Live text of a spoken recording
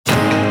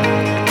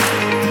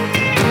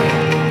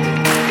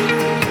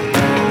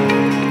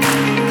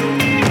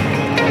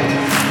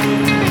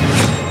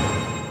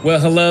Well,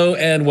 hello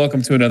and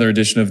welcome to another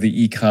edition of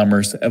the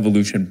E-commerce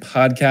Evolution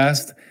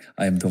podcast.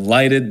 I am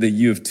delighted that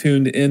you have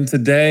tuned in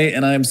today,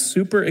 and I am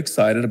super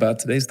excited about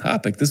today's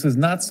topic. This is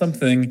not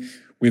something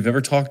we've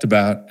ever talked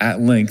about at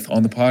length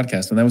on the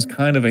podcast, and that was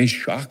kind of a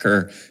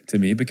shocker to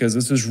me because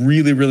this is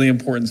really, really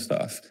important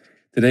stuff.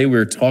 Today,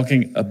 we're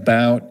talking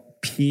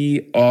about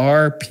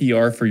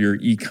PR for your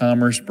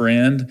e-commerce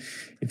brand.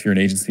 If you're an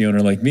agency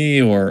owner like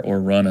me or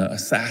run a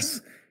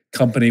SaaS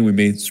company, we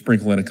may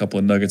sprinkle in a couple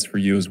of nuggets for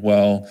you as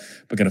well.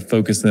 We're going to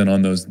focus in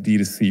on those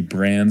D2C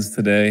brands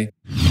today.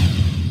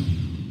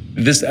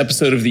 This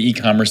episode of the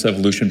E-commerce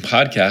Evolution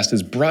podcast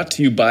is brought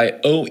to you by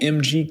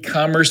OMG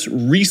Commerce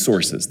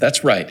Resources.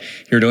 That's right.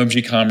 Here at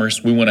OMG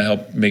Commerce, we want to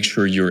help make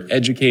sure you're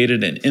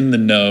educated and in the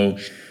know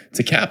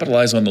to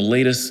capitalize on the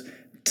latest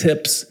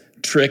tips,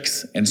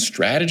 tricks, and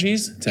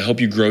strategies to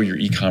help you grow your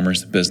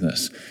e-commerce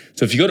business.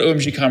 So if you go to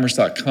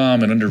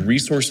omgcommerce.com and under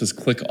resources,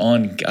 click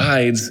on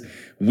guides,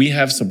 we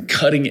have some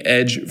cutting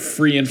edge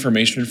free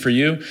information for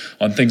you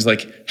on things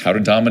like how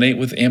to dominate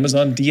with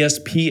Amazon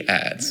DSP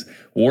ads,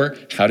 or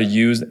how to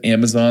use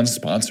Amazon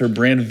sponsor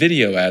brand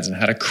video ads and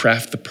how to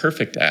craft the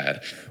perfect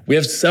ad. We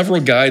have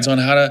several guides on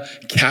how to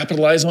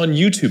capitalize on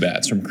YouTube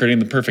ads, from creating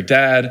the perfect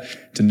ad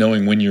to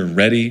knowing when you're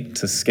ready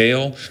to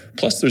scale.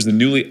 Plus, there's the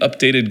newly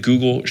updated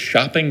Google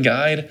Shopping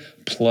Guide,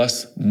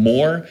 plus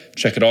more.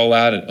 Check it all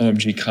out at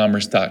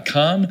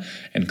omgcommerce.com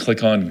and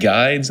click on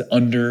guides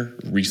under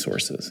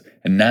resources.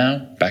 And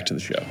now, back to the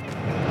show.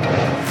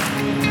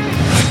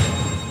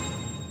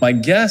 My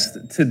guest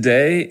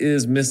today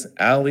is Miss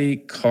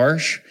Allie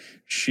Karsch.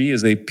 She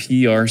is a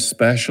PR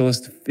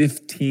specialist,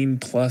 15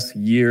 plus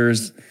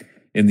years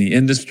in the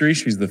industry.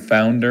 She's the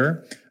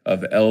founder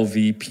of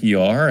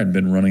LVPR and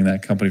been running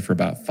that company for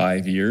about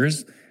 5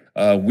 years.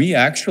 We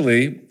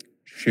actually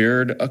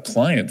shared a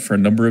client for a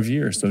number of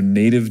years. So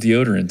Native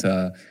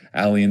Deodorant,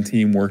 Allie and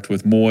team worked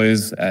with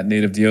Moyes at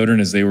Native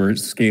Deodorant as they were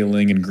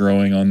scaling and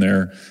growing on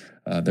their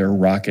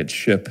rocket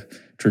ship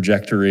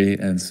trajectory.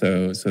 And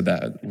so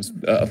that was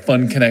a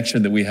fun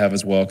connection that we have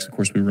as well, because of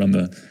course we run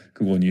the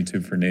Google and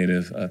YouTube for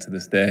Native to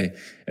this day.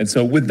 And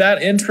so with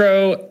that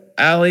intro,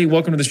 Allie,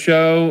 welcome to the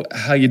show.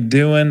 How you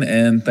doing?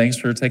 And thanks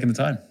for taking the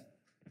time.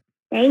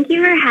 Thank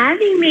you for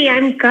having me.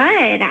 I'm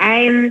good.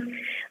 I'm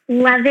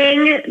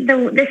loving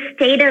the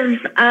state of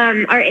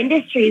our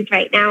industries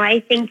right now. I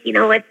think,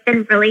 it's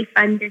been really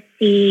fun to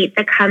see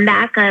the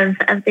comeback of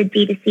the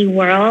D2C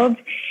world.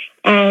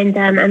 And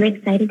I'm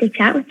excited to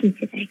chat with you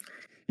today.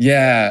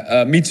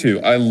 Yeah, me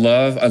too. I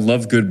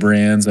love good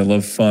brands. I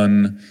love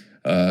fun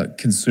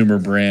consumer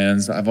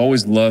brands. I've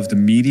always loved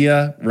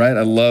media, right?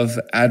 I love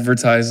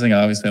advertising.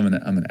 Obviously, I'm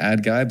an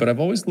ad guy, but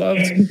I've always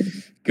loved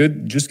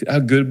just how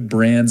good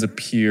brands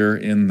appear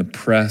in the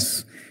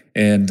press.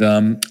 And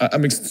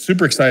I'm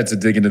super excited to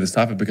dig into this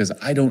topic because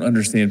I don't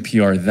understand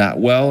PR that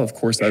well. Of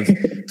course, I've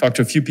talked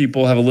to a few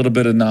people, have a little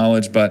bit of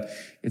knowledge, but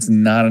it's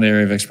not an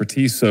area of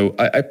expertise. So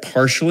I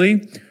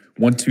partially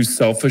want to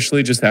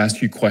selfishly just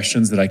ask you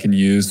questions that I can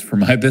use for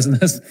my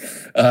business.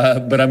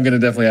 But I'm going to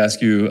definitely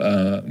ask you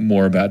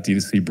more about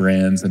D2C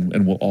brands,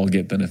 and we'll all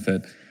get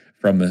benefit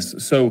from this.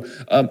 So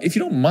if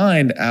you don't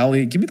mind,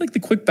 Allie, give me the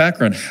quick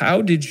background.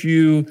 How did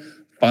you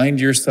find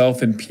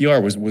yourself in PR?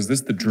 Was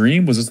this the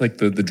dream? Was this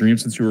the dream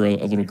since you were a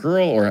little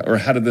girl, or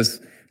how did this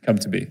come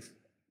to be?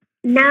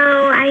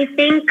 No, I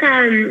think,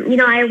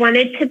 I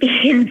wanted to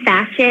be in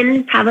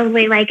fashion,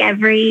 probably like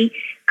every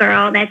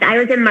girl. I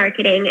was in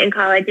marketing in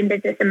college, in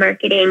business and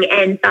marketing,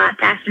 and thought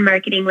fashion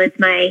marketing was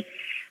my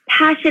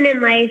passion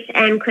in life,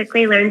 and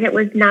quickly learned it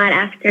was not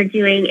after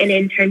doing an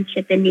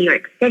internship in New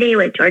York City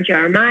with Giorgio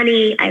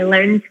Armani. I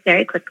learned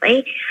very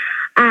quickly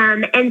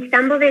and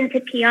stumbled into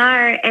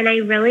PR, and I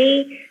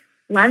really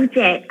loved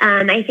it.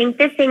 I think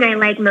the thing I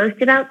like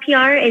most about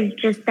PR is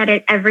just that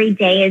every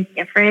day is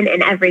different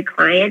and every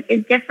client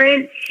is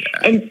different.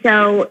 And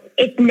so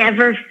it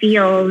never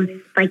feels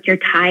like you're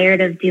tired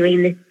of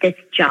doing this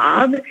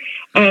job.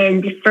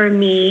 And for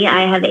me,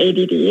 I have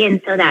ADD, and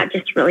so that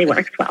just really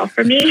works well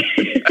for me.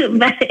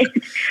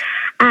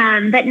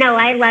 But no,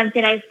 I loved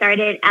it. I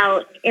started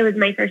out, it was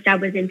my first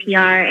job was in PR,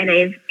 and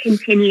I've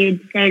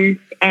continued since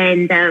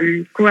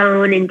and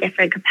grown in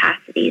different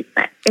capacities.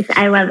 But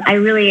I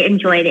really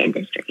enjoy the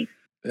industry.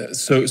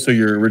 So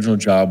your original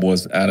job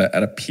was at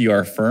a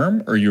PR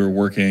firm, or you were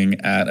working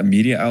at a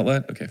media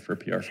outlet? Okay, for a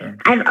PR firm.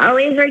 I've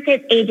always worked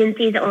at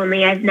agencies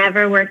only. I've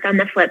never worked on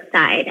the flip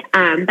side,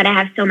 but I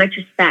have so much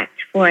respect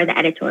for the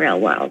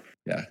editorial world.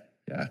 Yeah.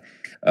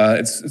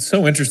 It's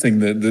so interesting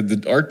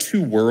that our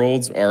two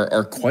worlds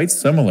are quite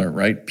similar,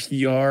 right?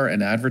 PR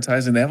and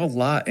advertising, they have a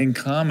lot in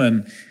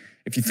common.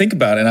 If you think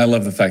about it, and I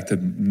love the fact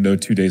that no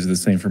 2 days are the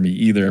same for me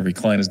either. Every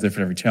client is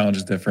different, every challenge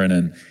is different,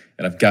 and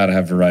I've got to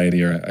have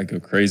variety or I go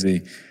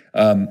crazy.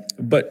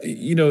 But,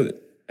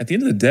 at the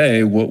end of the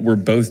day, what we're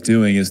both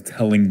doing is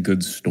telling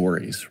good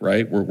stories,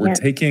 right? We're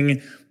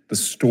taking the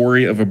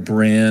story of a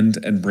brand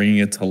and bringing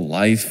it to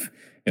life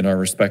in our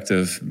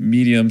respective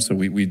mediums. So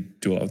we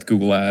do a lot with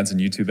Google ads and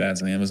YouTube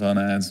ads and Amazon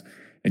ads,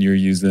 and you're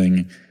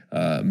using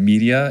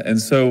media.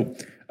 And so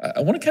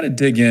I want to kind of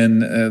dig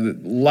in,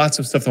 lots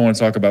of stuff I want to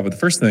talk about. But the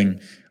first thing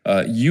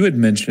you had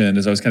mentioned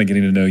as I was kind of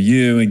getting to know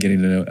you and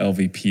getting to know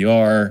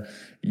LVPR,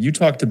 you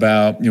talked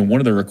about, one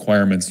of the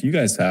requirements you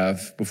guys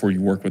have before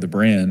you work with a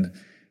brand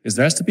is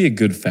there has to be a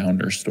good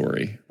founder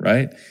story,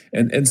 right?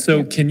 And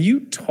so can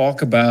you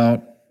talk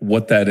about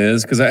what that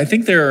is? Because I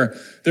think there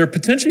are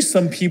potentially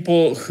some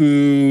people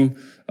who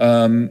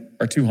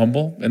are too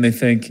humble and they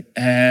think,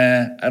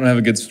 I don't have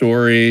a good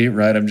story,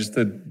 right? I'm just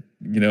a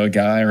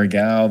guy or a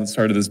gal that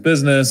started this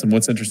business, and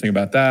what's interesting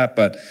about that?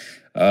 But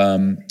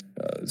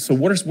so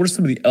what are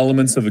some of the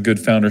elements of a good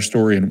founder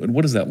story, and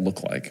what does that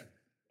look like?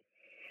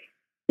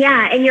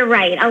 Yeah, and you're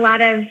right. A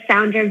lot of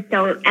founders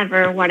don't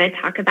ever want to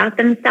talk about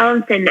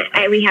themselves, and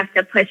we have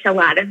to push a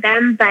lot of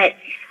them. But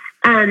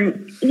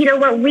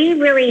what we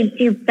really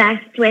do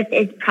best with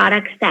is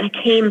products that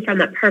came from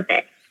a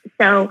purpose.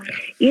 So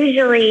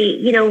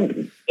usually,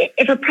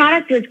 if a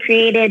product was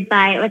created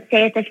by, let's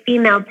say it's a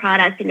female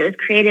product and it was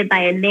created by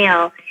a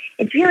male,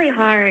 it's really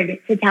hard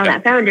to tell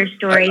that founder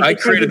story. I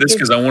created this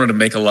because I wanted to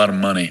make a lot of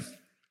money.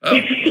 Oh,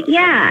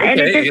 yeah,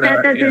 okay. And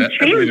that doesn't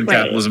translate. I believe in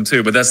capitalism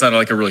too, but that's not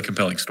like a really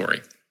compelling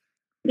story.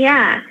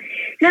 Yeah.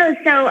 No,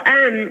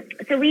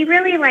 so we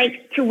really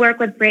like to work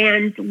with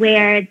brands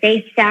where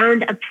they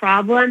found a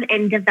problem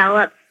and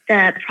develop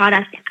the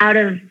product out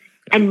of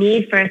a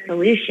need for a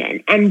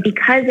solution. And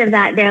because of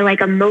that, they're like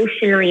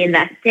emotionally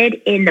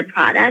invested in the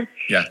product.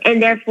 Yeah.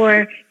 And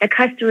therefore the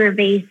customer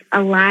base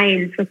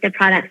aligns with the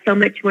product so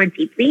much more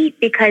deeply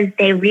because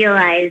they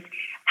realize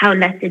how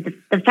invested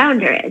the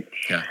founder is.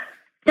 Yeah.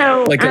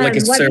 So, like a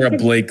Sarah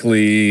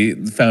Blakely,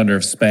 the founder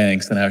of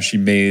Spanx, and how she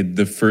made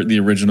the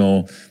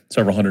original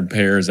several hundred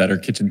pairs at her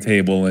kitchen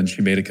table, and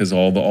she made it because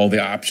all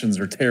the options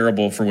are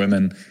terrible for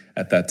women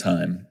at that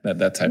time.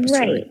 That type of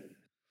story. Right.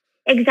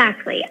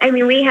 Exactly. I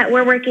mean,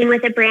 we're working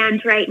with a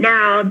brand right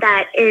now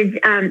that is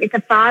it's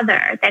a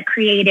father that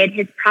created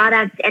his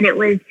product, and it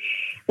was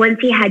once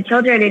he had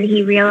children and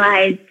he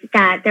realized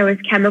that there was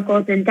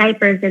chemicals in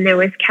diapers and there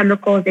was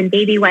chemicals in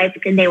baby wipes,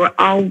 and they were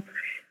all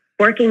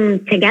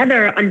working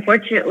together,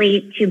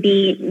 unfortunately, to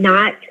be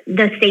not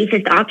the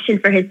safest option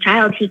for his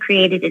child. He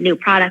created a new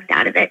product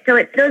out of it. So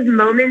it's those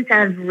moments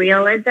of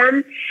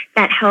realism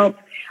that help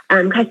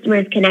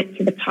customers connect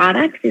to the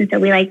products. And so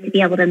we like to be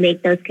able to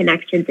make those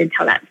connections and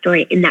tell that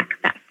story in that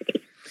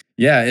capacity.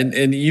 Yeah.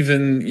 And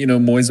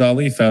even, Moise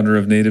Ali, founder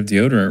of Native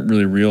Deodorant,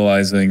 really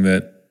realizing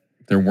that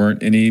there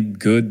weren't any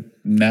good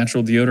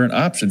natural deodorant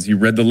options. He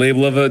read the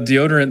label of a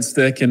deodorant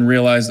stick and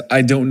realized,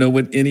 I don't know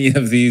what any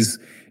of these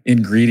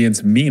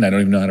ingredients mean. I don't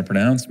even know how to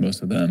pronounce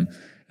most of them.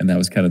 And that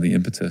was kind of the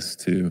impetus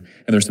to,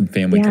 and there's some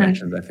family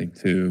connections, I think,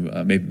 too.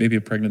 Maybe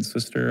a pregnant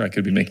sister. I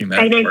could be making that.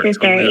 Pregnant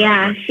sister,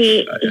 yeah.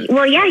 He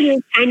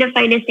was trying to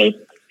find a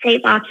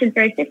safe option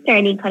for his sister,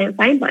 and he couldn't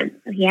find one.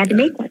 So he had to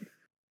make one.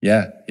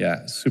 Yeah.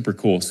 Super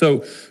cool.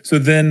 So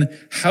then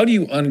how do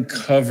you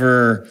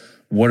uncover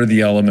what are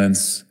the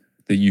elements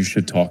that you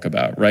should talk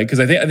about, right? Because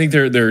I think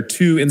there are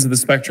two ends of the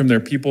spectrum. There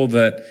are people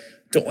that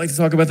don't like to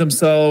talk about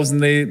themselves,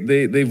 and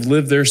they've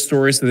lived their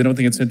story, so they don't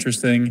think it's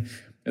interesting.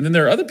 And then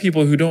there are other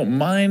people who don't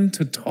mind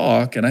to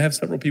talk, and I have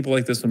several people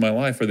like this in my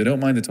life where they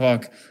don't mind to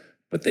talk,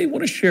 but they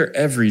want to share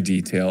every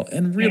detail,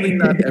 and really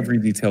not every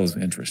detail is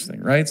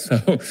interesting, right? So,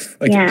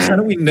 how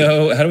do we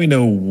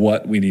know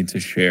what we need to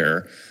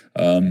share?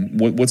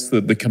 What's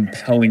the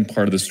compelling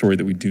part of the story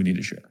that we do need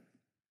to share?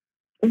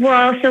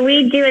 Well, so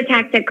we do a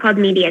tactic called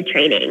media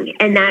training,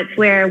 and that's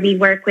where we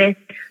work with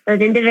those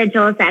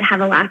individuals that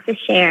have a lot to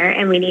share,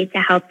 and we need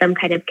to help them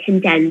kind of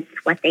condense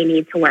what they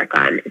need to work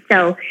on.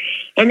 So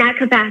in that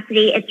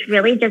capacity, it's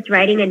really just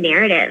writing a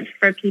narrative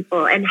for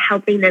people and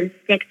helping them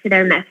stick to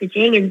their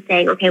messaging and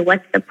saying, okay,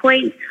 what's the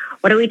point?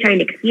 What are we trying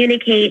to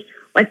communicate?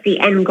 What's the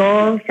end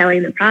goal?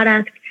 Selling the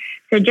product.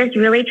 So just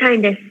really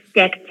trying to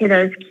stick to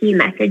those key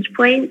message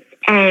points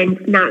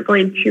and not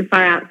going too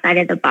far outside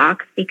of the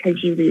box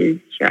because you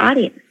lose your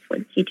audience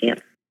once you do.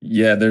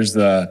 Yeah, there's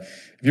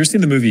have you ever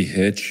seen the movie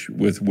Hitch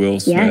with Will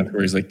Smith,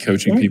 where he's like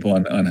coaching people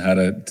on how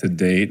to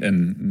date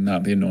and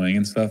not be annoying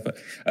and stuff?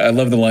 I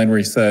love the line where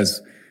he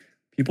says,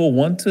 people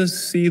want to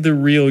see the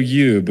real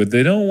you, but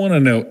they don't want to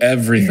know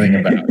everything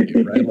about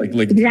you, right?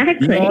 Like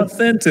exactly. Be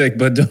authentic,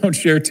 but don't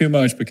share too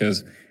much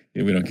because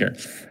we don't care.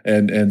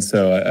 And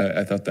so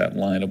I thought that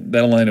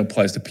line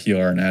applies to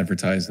PR and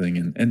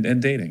advertising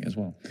and dating as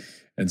well.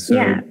 And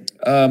so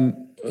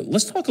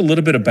let's talk a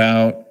little bit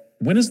about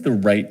when is the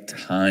right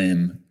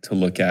time to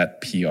look at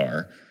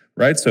PR,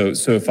 right? So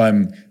if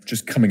I'm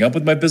just coming up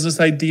with my business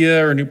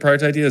idea or a new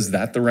product idea, is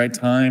that the right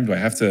time? Do I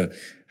have to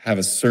have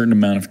a certain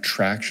amount of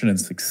traction and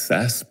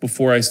success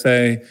before I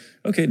say,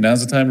 okay,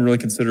 now's the time to really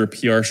consider a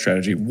PR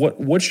strategy?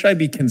 What should I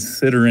be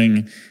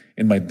considering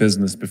in my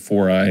business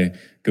before I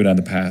go down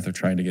the path of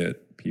trying to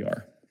get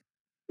PR?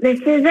 This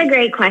is a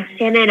great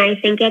question, and I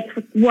think it's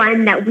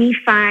one that we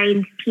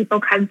find people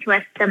come to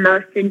us the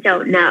most and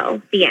don't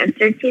know the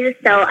answer to.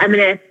 So I'm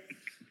going to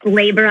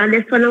labor on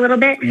this one a little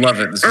bit. Love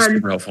it. This is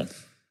super helpful.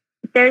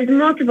 There's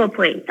multiple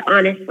points,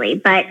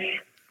 honestly, but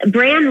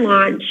brand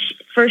launch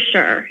for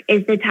sure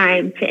is the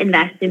time to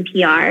invest in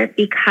PR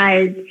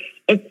because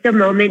it's the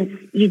moments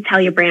you tell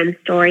your brand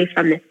story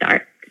from the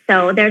start.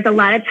 So there's a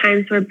lot of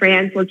times where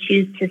brands will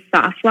choose to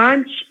soft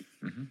launch.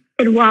 Mm-hmm.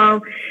 And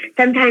while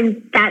sometimes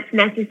that's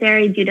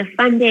necessary due to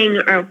funding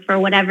or for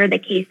whatever the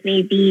case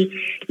may be,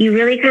 you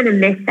really kind of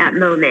miss that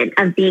moment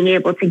of being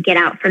able to get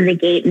out from the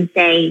gate and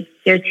say,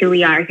 here's who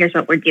we are, here's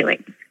what we're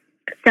doing.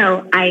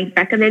 So I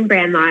recommend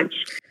brand launch.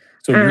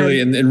 So really,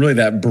 and really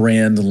that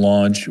brand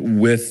launch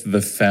with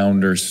the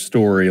founder's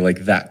story,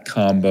 like that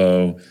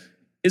combo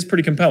is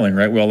pretty compelling,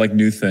 right? We all like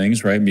new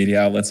things, right?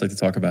 Media outlets like to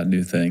talk about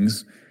new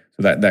things.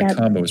 So that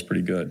combo is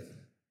pretty good.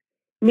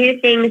 New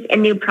things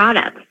and new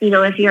products. You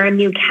know, if you're a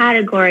new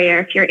category or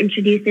if you're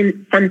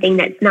introducing something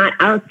that's not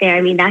out there,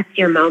 I mean, that's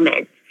your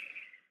moment.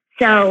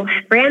 So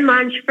brand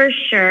launch for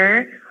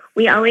sure.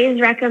 We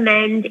always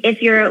recommend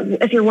if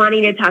you're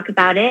wanting to talk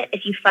about it,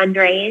 if you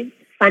fundraising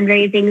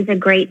is a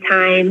great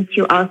time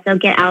to also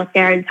get out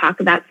there and talk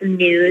about some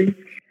news.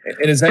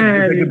 And is that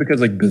good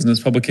because like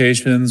business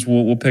publications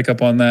will pick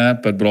up on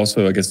that, but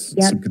also I guess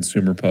some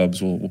consumer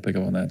pubs will pick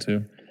up on that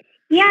too?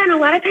 Yeah, and a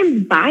lot of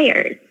times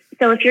buyers.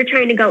 So if you're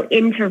trying to go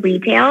into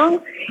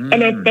retail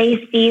and if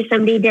they see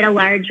somebody did a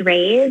large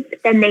raise,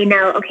 then they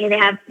know, okay, they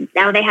have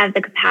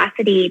the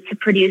capacity to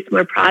produce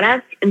more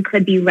product and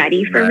could be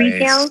ready for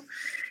retail.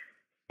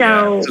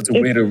 So it's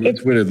a way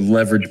to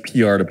leverage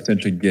PR to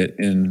potentially get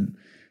in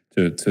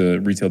to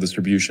retail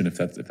distribution if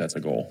that's a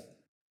goal.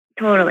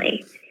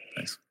 Totally.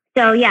 Nice.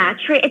 So yeah,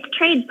 it's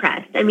trade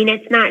press. I mean,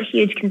 it's not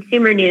huge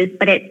consumer news,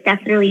 but it's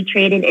definitely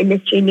trade and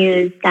industry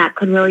news that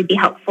could really be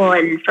helpful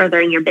in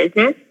furthering your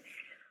business.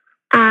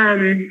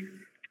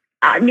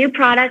 New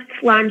product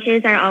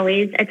launches are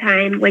always a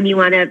time when you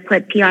want to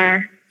put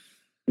PR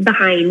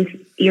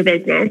behind your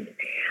business.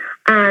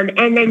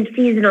 And then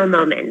seasonal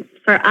moments.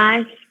 For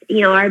us,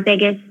 you know, our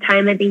biggest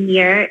time of the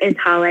year is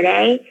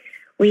holiday.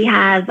 We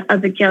have a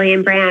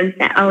bajillion brands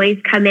that always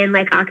come in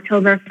like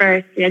October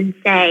 1st and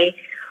say,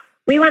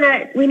 we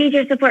need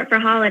your support for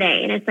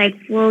holiday. And it's like,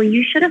 well,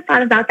 you should have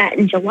thought about that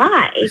in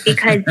July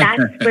because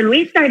that's when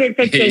we started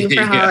pitching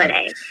for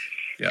holiday.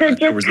 Yeah, so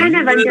just kind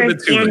of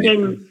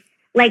understanding,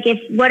 like,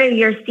 what are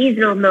your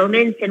seasonal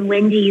moments and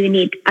when do you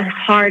need a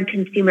hard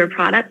consumer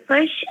product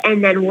push,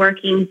 and then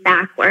working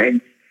backwards.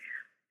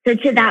 So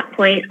to that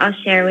point, I'll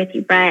share with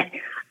you, Brett,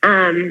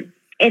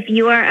 if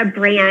you are a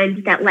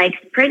brand that likes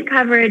print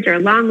coverage or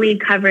long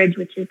lead coverage,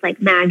 which is like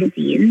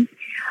magazines,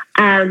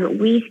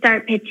 we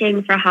start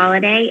pitching for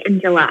holiday in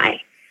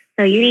July.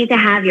 So you need to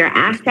have your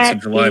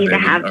assets, July, you need to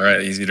have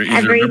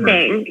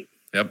everything.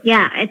 Yep.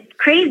 Yeah, it's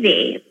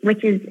crazy,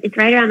 it's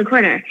right around the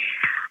corner.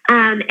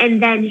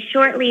 And then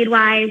short lead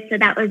wise, so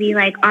that would be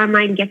like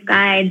online gift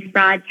guides,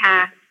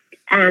 broadcast,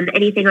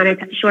 anything on a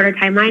shorter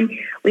timeline,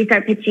 we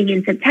start pitching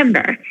in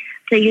September.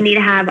 So you need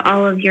to have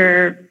all of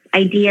your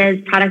ideas,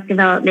 product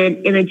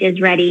development, images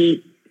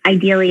ready,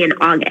 ideally in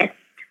August.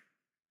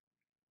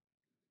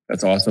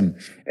 That's awesome.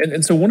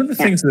 And so one of the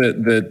things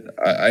that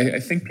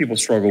I think people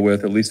struggle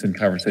with, at least in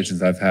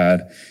conversations I've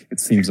had, it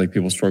seems like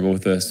people struggle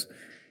with this.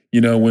 You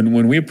know,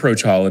 when we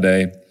approach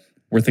holiday,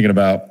 we're thinking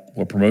about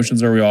what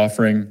promotions are we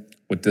offering,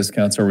 what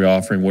discounts are we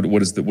offering,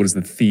 what is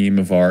the theme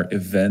of our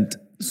event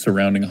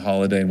surrounding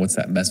holiday, and what's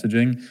that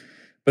messaging?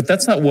 But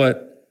that's not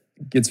what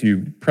gets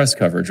you press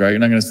coverage, right? You're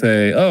not going to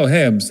say, "Oh,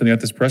 hey, I'm sending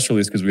out this press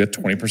release because we got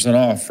 20%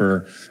 off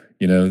for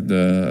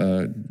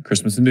the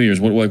Christmas and New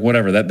Year's,"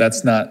 whatever.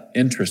 That's not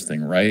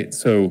interesting, right?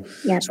 So,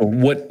 So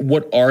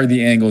what are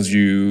the angles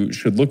you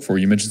should look for?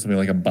 You mentioned something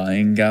like a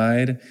buying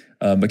guide.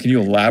 But can you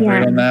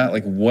elaborate on that?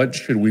 Like, what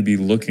should we be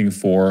looking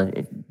for?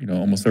 You know,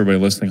 almost everybody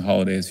listening,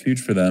 holiday is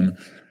huge for them.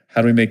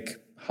 How do we make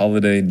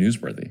holiday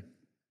newsworthy?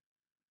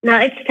 No,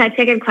 it's such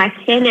a good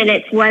question, and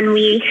it's one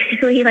we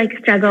like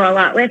struggle a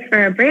lot with for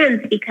our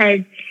brands because,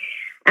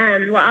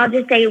 I'll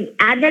just say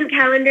Advent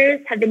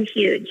calendars have been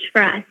huge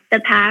for us the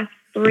past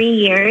 3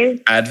 years.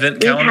 Advent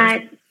calendars? We've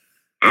had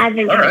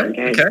Advent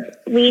calendars.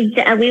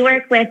 Okay. We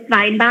work with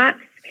Vinebox.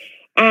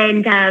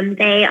 And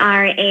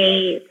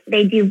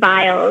they do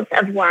vials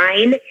of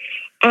wine,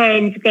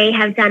 and they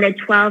have done a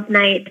 12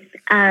 nights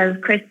of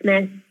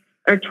Christmas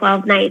or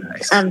 12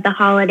 nights of the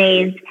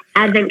holidays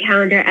Advent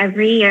calendar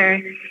every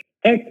year.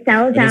 It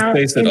sells out.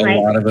 Let's face it,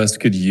 a lot of us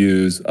could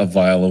use a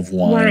vial of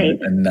wine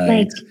a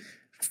night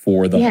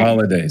for the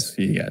holidays.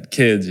 You got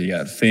kids, you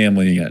got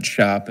family, you got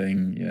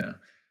shopping. Yeah.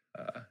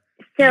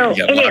 And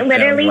it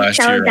literally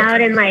sells out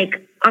in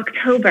like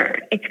October.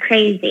 It's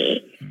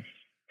crazy.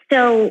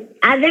 So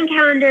Advent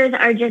calendars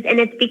are and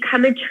it's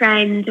become a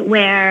trend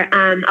where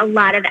a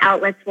lot of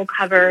outlets will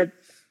cover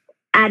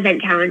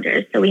Advent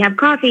calendars. So we have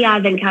coffee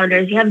Advent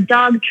calendars, you have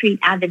dog treat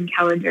Advent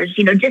calendars,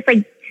 just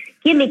like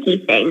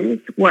gimmicky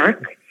things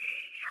work.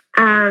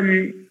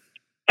 And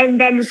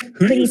then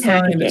pretty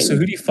packaging. So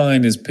who do you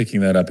find is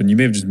picking that up? And you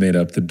may have just made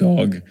up the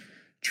dog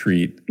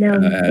treat. No, I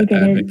didn't.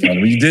 Advent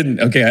calendar. You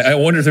didn't? Okay, I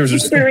wonder if there was a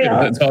story.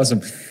 That's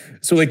awesome.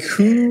 So, like,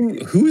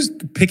 who's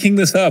picking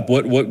this up?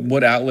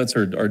 What outlets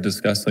are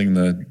discussing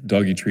the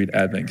doggy treat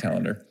Advent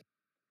calendar?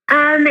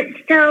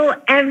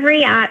 So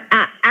every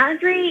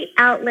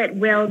outlet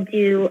will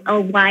do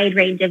a wide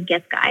range of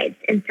gift guides,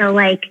 and so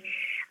like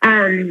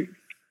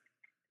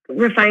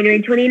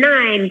Refinery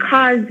 29,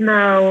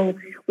 Cosmo,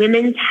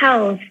 Women's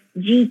Health,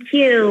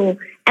 GQ,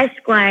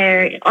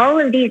 Esquire, all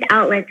of these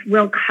outlets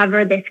will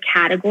cover this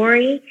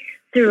category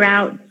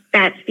throughout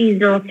that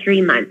seasonal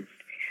 3 months.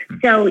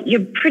 So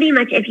you're pretty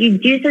much, if you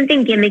do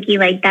something gimmicky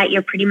like that,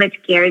 you're pretty much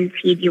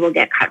guaranteed you will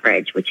get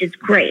coverage, which is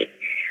great.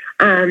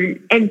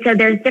 And so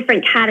there's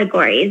different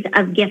categories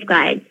of gift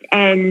guides,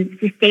 and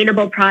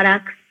sustainable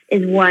products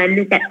is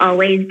one that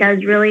always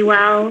does really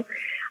well.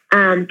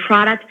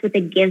 Products with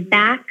a give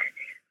back.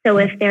 So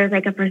if there's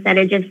like a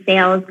percentage of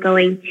sales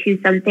going to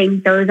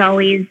something, those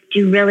always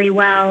do really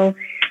well.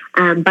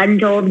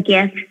 Bundled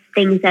gifts,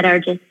 things that are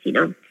just,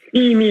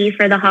 steamy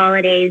for the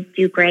holidays,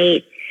 do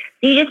great.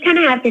 So you just kind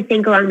of have to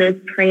think along those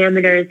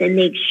parameters and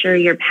make sure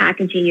you're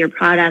packaging your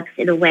products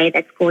in a way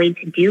that's going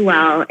to do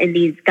well in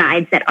these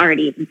guides that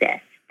already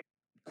exist.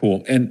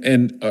 Cool.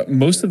 And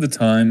most of the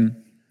time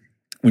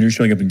when you're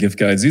showing up in gift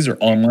guides, these are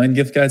online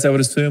gift guides, I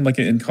would assume, like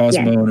in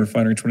Cosmo and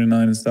Refinery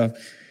 29 and stuff.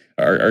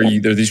 Are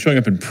these showing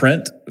up in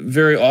print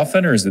very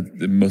often, or is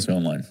it mostly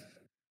online?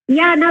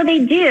 Yeah, no,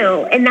 they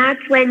do. And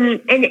that's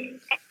when,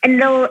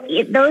 and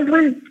those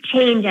ones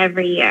change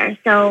every year.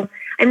 So,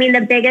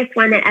 the biggest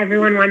one that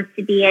everyone wants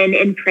to be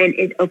in print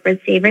is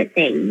Oprah's Favorite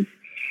Things.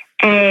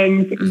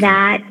 And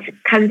that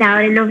comes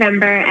out in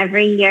November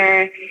every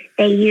year.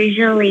 They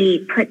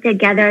usually put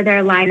together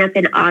their lineup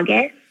in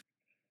August.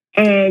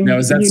 And now,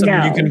 is that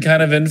something you can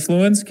kind of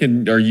influence?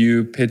 Are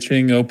you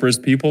pitching Oprah's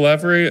people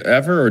ever,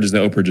 or does the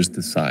Oprah just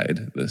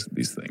decide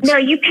these things? No,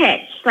 you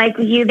pitch.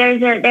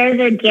 There's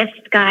a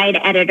gift guide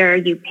editor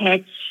you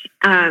pitch,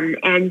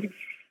 and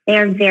they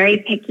are very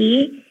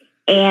picky.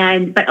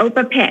 But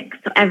Oprah picks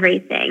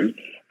everything.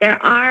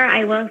 There are,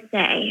 I will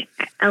say,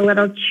 a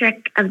little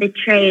trick of the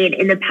trade.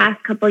 In the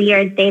past couple of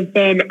years, they've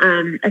been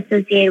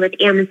associated with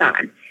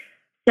Amazon.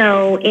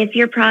 So if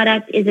your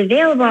product is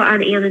available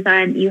on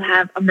Amazon, you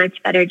have a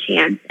much better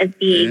chance of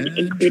being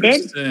included.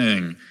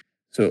 Interesting.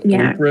 So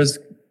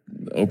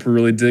Oprah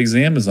really digs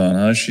Amazon,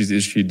 huh?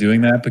 Is she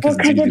doing that because of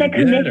the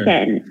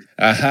commission?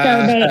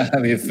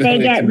 So they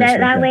get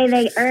that way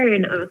they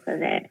earn off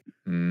of it.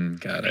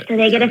 Got it. So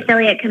they get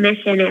affiliate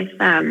commission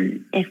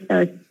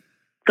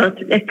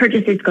if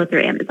purchases go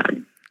through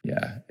Amazon.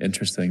 Yeah,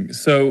 interesting.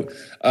 So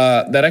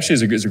that actually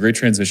is a great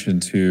transition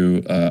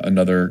to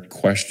another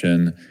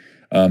question.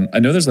 I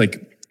know there's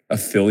like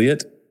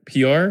affiliate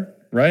PR,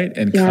 right,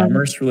 and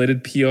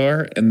commerce-related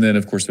PR, and then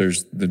of course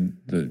there's the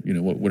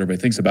what everybody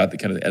thinks about the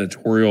kind of the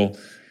editorial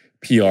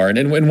PR.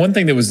 And one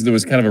thing that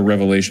was kind of a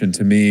revelation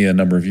to me a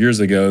number of years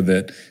ago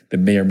that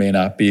may or may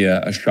not be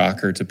a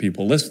shocker to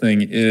people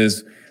listening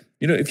is,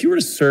 if you were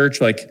to search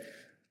like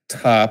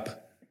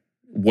top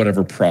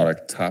whatever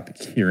product, top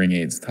hearing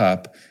aids,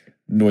 top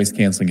noise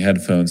canceling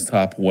headphones,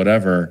 top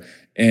whatever,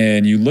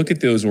 and you look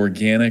at those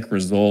organic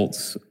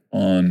results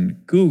on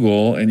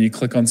Google and you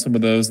click on some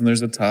of those and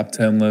there's a top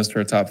 10 list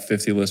or a top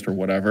 50 list or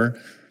whatever,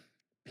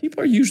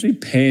 people are usually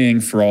paying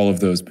for all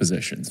of those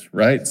positions,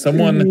 right?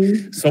 Someone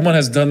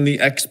has done the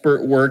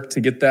expert work to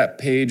get that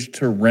page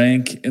to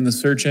rank in the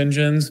search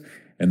engines,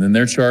 and then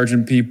they're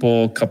charging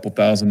people a couple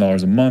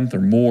 $1,000s a month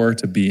or more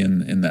to be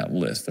in that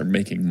list. They're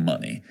making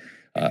money.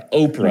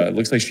 Oprah, it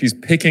looks like she's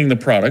picking the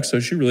product,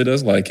 so she really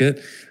does like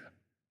it,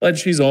 but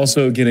she's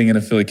also getting an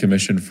affiliate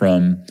commission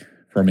from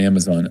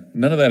Amazon.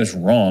 None of that is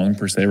wrong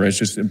per se, right? It's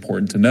just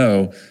important to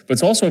know. But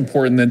it's also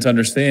important then to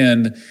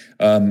understand,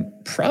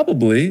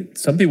 probably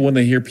some people when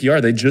they hear PR,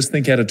 they just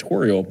think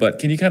editorial. But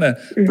can you kind of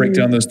break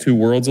down those two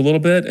worlds a little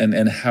bit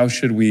and how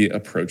should we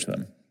approach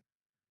them?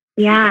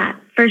 Yeah,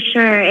 for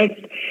sure.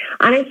 It's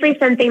honestly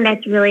something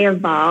that's really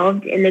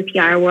evolved in the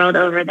PR world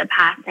over the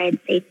past, I'd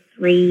say,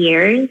 3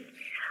 years.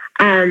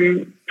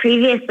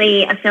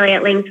 Previously,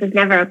 affiliate links was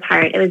never a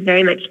part. It was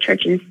very much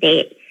church and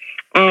state.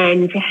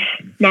 And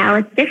now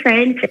it's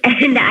different,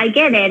 and I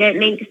get it. It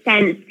makes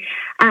sense.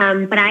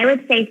 But I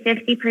would say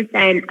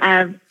 50%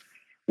 of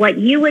what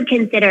you would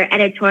consider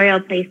editorial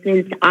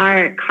placements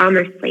are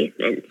commerce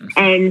placements.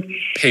 And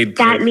paid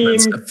that placements,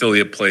 means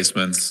affiliate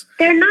placements.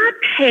 They're not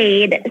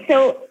paid.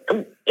 So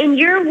in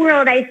your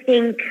world, I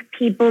think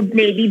people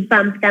maybe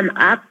bump them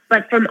up.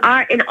 But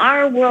in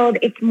our world,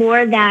 it's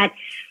more that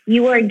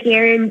you are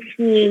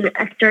guaranteeing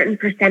a certain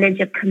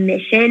percentage of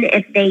commission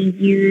if they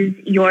use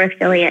your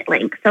affiliate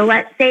link. So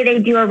let's say they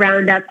do a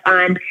roundup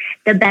on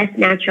the best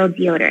natural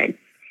deodorants,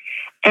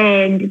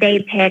 and they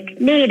pick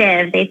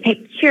Native, they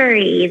pick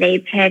Curie, they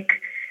pick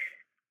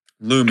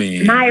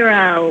Lumi,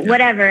 Miro,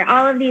 whatever,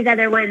 all of these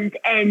other ones.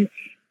 And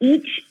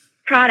each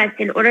product,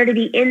 in order to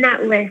be in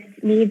that list,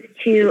 needs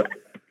to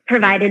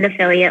provide an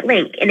affiliate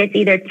link. And it's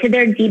either to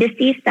their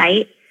D2C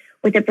site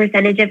with a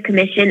percentage of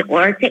commission,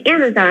 or to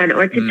Amazon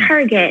or to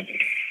Target.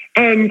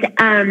 And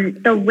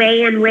the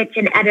way in which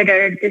an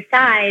editor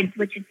decides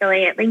which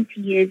affiliate link to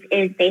use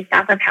is based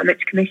off of how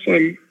much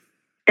commission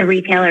the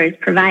retailer is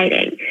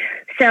providing.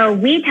 So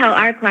we tell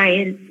our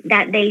clients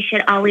that they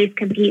should always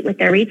compete with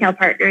their retail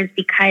partners,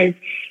 because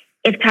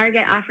if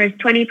Target offers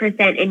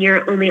 20% and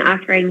you're only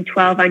offering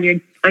 12 on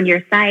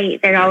your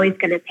site, they're always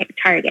going to pick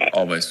Target.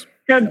 Always.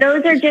 So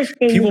those are just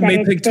things People that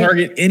may pick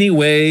Target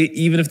anyway,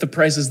 even if the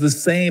price is the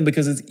same,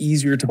 because it's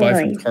easier to buy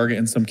from Target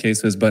in some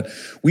cases. But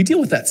we deal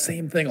with that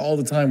same thing all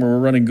the time where we're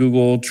running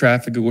Google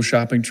traffic, Google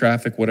shopping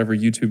traffic, whatever,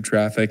 YouTube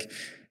traffic.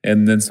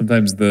 And then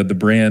sometimes the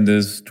brand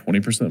is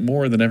 20%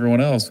 more than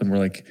everyone else. And we're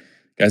like,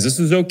 guys, this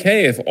is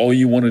okay if all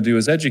you want to do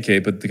is educate,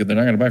 but they're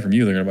not going to buy from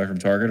you. They're going to buy from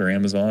Target or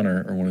Amazon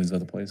or one of these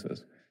other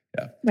places.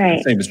 Yeah. Right.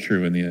 The same is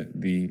true in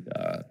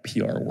the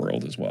PR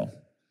world as well.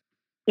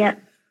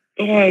 Yep.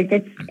 It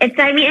is. It's.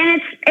 I mean,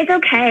 and it's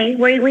okay.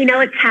 We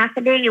know it's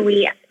happening, and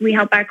we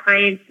help our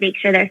clients make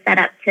sure they're set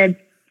up to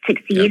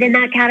succeed in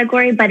that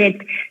category. But it's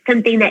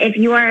something that if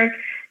you are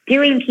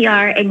doing PR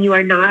and you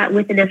are not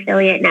with an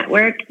affiliate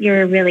network,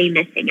 you're really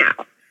missing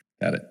out.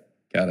 Got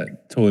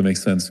it. Totally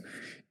makes sense.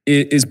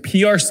 Is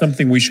PR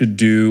something we should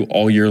do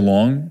all year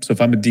long? So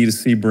if I'm a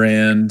D2C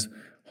brand,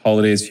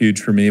 holiday is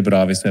huge for me, but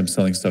obviously I'm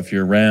selling stuff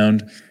year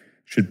round.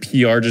 Should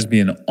PR just be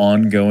an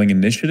ongoing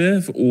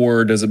initiative,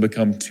 or does it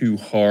become too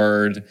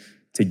hard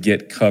to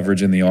get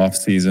coverage in the off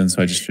season?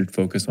 So I just should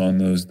focus on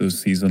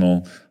those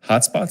seasonal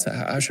hotspots.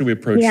 How should we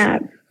approach? How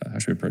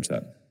should we approach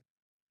that?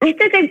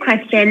 It's a good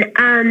question.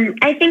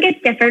 I think it's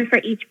different for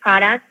each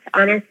product,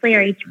 honestly,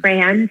 or each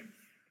brand.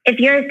 If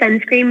you're a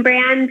sunscreen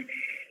brand,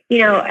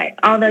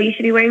 although you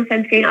should be wearing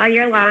sunscreen all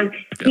year long,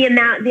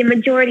 the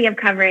majority of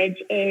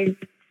coverage is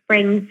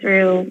spring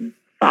through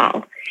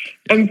fall.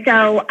 And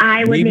so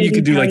I would maybe you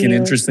could do like an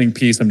interesting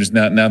piece. I'm just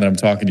now that I'm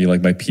talking to you,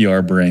 like my PR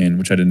brain,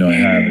 which I didn't know I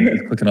have,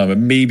 is clicking on, but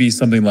maybe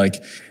something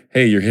like,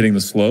 hey, you're hitting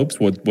the slopes.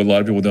 What a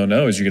lot of people don't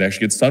know is you can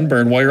actually get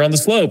sunburned while you're on the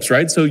slopes,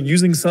 right? So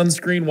using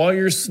sunscreen while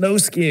you're snow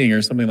skiing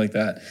or something like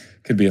that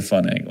could be a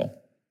fun angle.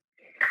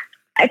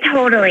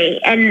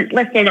 Totally. And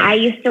listen, I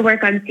used to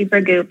work on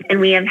Supergoop,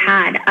 and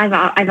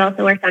I've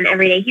also worked on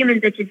Everyday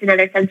Humans, which is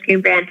another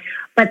sunscreen brand.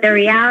 But the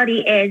reality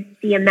is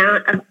the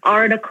amount of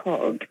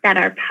articles that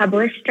are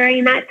published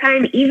during that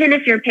time, even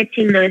if you're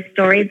pitching those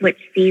stories, which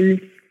seems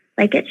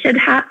like it should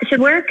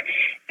work,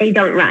 they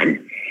don't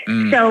run.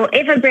 So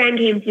if a brand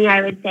came to me,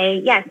 I would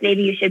say, yes,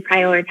 maybe you should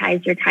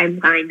prioritize your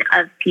timeline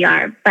of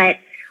PR. But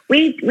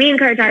we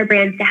encourage our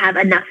brands to have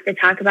enough to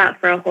talk about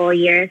for a whole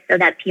year so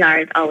that PR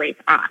is always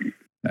on.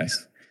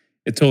 Nice.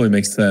 It totally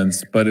makes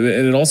sense. But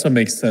it also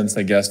makes sense,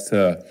 I guess,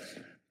 to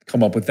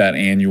come up with that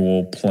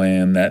annual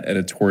plan, that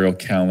editorial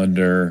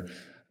calendar.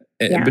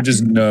 But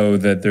just know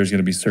that there's going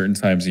to be certain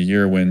times a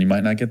year when you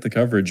might not get the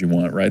coverage you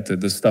want, right? That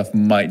the stuff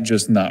might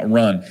just not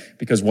run.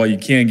 Because while you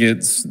can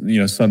get,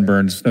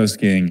 sunburned snow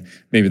skiing,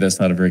 maybe that's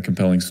not a very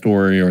compelling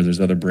story, or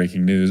there's other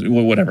breaking news,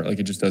 whatever. Like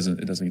it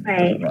doesn't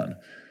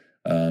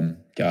run.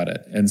 Got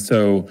it. And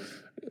so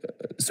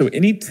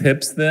any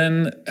tips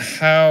then?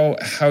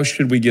 How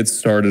should we get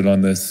started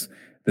on this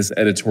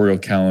editorial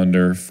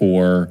calendar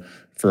for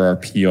our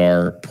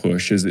PR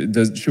push?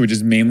 Should we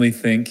just mainly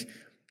think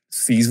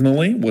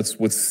seasonally? What's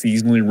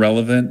seasonally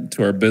relevant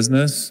to our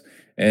business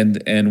and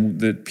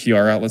that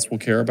PR outlets will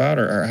care about,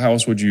 or how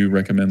else would you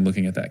recommend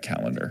looking at that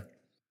calendar?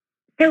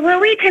 So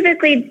what we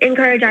typically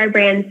encourage our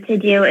brands to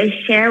do is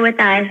share with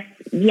us,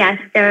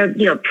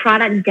 their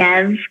product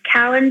dev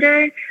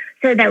calendar,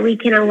 so that we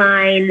can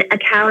align a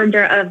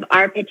calendar of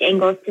our pitch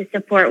angles to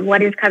support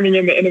what is coming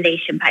in the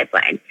innovation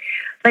pipeline.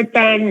 But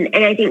then,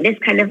 and I think this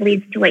kind of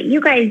leads to what you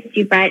guys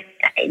do, Brett,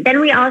 then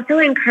we also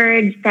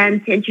encourage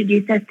them to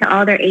introduce us to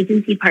all their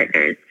agency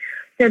partners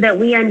so that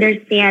we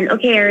understand,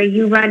 okay, are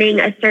you running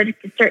a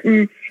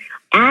certain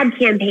ad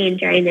campaign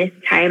during this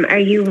time? Are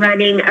you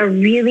running a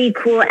really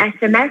cool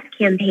SMS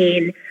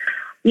campaign?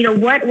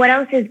 What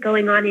else is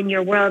going on in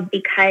your world?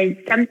 Because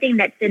something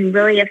that's been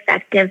really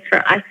effective for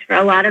us, for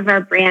a lot of our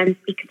brands,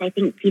 because I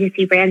think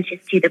D2C brands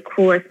just do the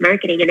coolest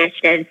marketing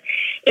initiatives,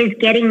 is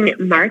getting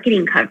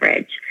marketing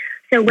coverage.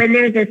 So when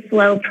there's a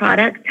slow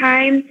product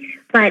time,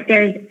 but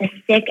there's a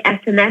sick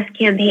SMS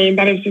campaign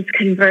that is just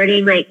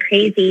converting like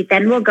crazy,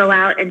 then we'll go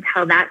out and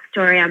tell that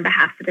story on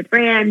behalf of the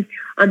brand,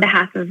 on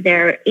behalf of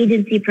their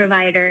agency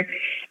provider.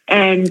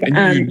 And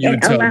you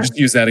would just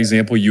use that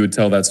example, you would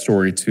tell that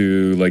story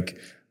to like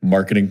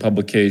marketing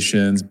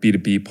publications,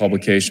 B2B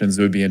publications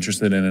that would be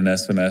interested in an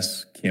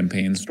SMS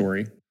campaign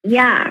story?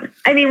 Yeah.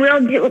 I mean,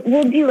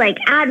 we'll do like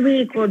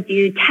Adweek, we'll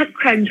do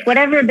TechCrunch,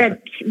 whatever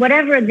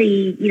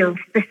the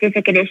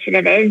specific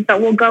initiative is, but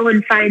we'll go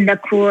and find the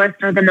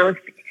coolest or the most,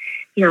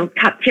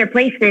 top tier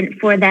placement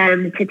for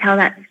them to tell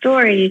that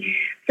story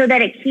so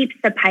that it keeps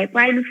the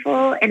pipeline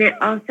full. And it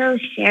also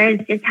shares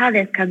just how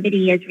this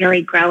company is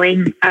really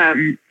growing.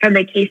 From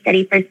a case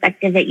study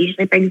perspective, it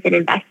usually brings in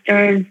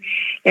investors.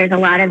 There's a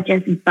lot of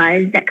just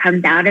buzz that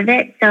comes out of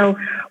it. So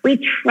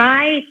we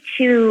try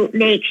to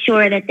make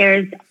sure that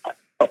there's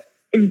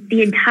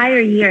the entire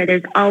year,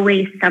 there's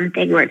always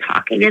something we're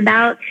talking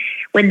about.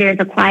 When there's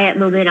a quiet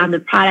moment on the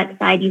product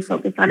side, you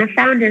focus on a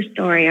founder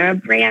story or a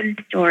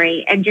brand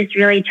story and just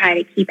really try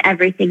to keep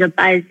everything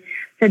abuzz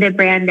so the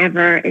brand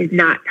never is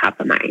not top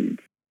of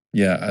mind.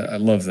 Yeah, I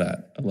love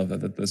that.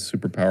 That's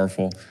super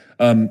powerful.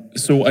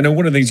 So I know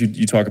one of the things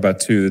you talk about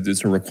too, that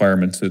it's a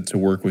requirement to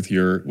work with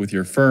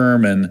your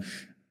firm, and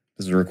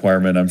there's a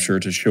requirement, I'm sure,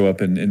 to show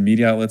up in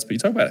media outlets, but you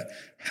talk about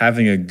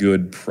having a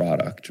good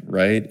product,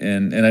 right?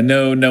 And I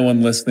know no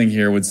one listening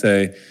here would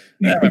say,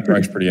 my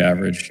product's pretty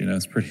average.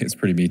 It's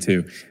pretty me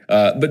too.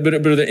 But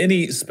are there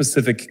any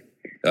specific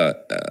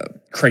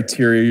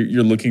criteria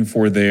you're looking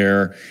for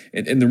there?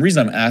 And the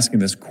reason I'm asking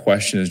this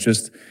question is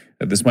just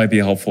that this might be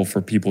helpful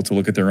for people to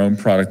look at their own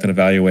product and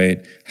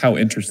evaluate how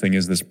interesting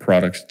is this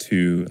product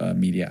to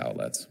media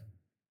outlets.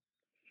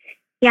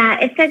 Yeah,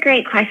 it's a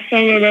great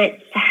question. And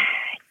it's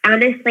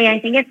honestly, I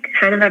think it's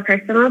kind of a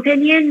personal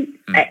opinion,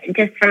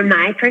 just from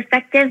my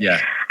perspective. Yeah.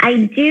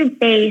 I do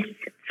base,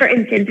 for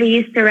instance, we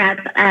used to rep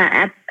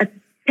a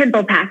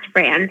pimple patch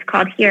brand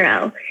called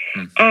Hero,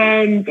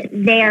 and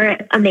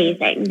they're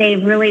amazing. They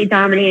really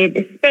dominated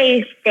the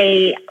space.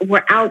 They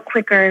were out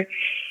quicker.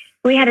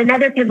 We had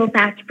another pimple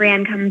patch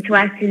brand come to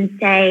us and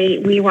say,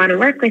 we want to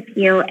work with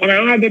you. And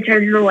I had to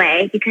turn them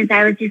away because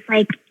I was just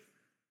like,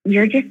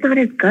 you're just not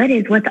as good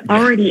as what's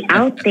already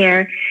out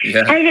there.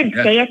 And I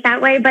didn't say it that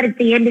way, but at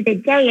the end of the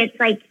day, it's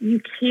like you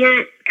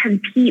can't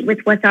compete with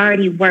what's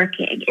already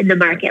working in the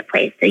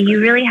marketplace. So you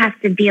really have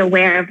to be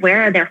aware of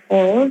where are their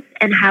holes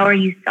and how are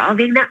you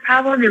solving that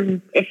problem.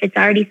 And if it's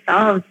already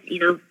solved,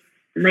 it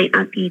might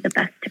not be the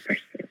best to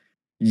pursue.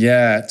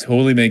 Yeah,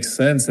 totally makes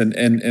sense.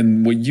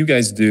 And what you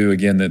guys do,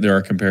 again, that there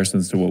are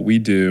comparisons to what we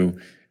do.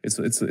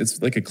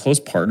 It's like a close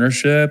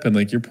partnership, and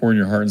like you're pouring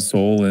your heart and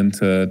soul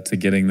into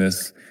getting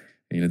this,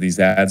 these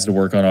ads to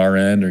work on our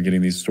end, or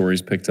getting these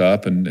stories picked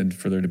up and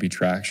for there to be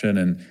traction.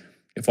 And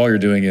if all you're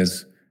doing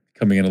is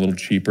coming in a little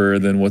cheaper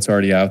than what's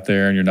already out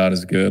there and you're not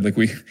as good, like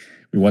we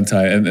one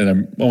time, and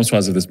I'm almost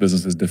positive this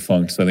business is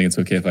defunct, so I think it's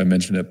okay if I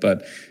mention it,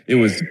 but it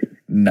was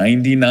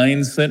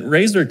 99-cent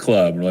razor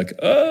club. We're like,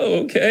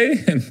 oh,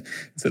 okay. And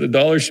instead of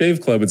Dollar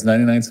Shave Club, it's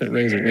 99-cent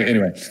razor.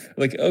 Anyway,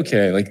 like,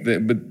 okay,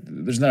 but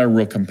there's not a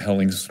real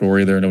compelling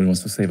story there. Nobody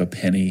wants to save a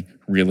penny,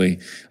 really.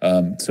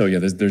 So yeah,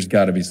 there's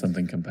got to be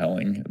something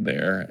compelling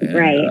there. And,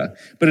 right.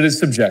 But it is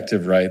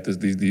subjective, right?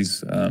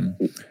 These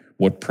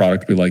what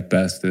product we like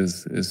best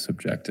is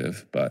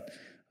subjective, but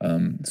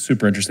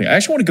super interesting. I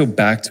actually want to go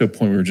back to a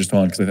point we were just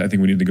on, because I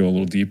think we need to go a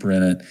little deeper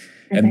in it.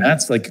 And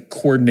that's like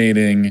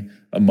coordinating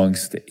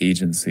amongst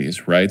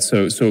agencies, right?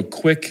 So a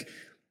quick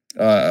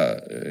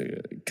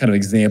kind of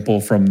example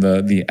from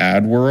the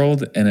ad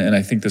world, and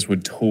I think this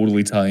would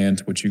totally tie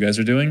into what you guys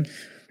are doing.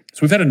 So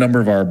we've had a number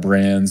of our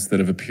brands that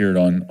have appeared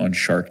on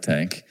Shark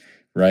Tank,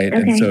 right?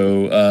 Okay. And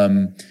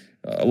so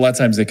a lot of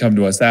times they come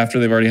to us after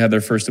they've already had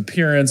their first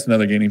appearance, now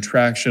they're gaining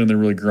traction and they're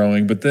really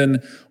growing. But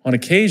then on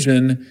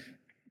occasion,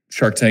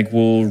 Shark Tank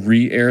will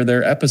re-air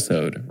their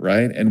episode,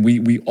 right? And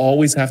we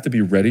always have to be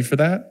ready for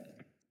that,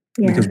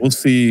 because we'll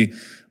see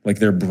like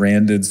their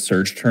branded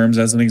search terms,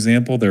 as an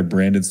example, their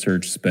branded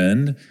search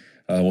spend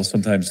will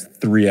sometimes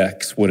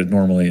 3x what it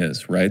normally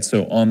is, right?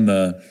 So on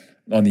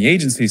the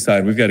agency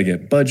side, we've got to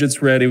get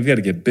budgets ready, we've got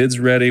to get bids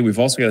ready. We've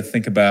also got to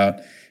think about,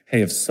 hey,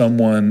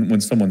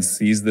 when someone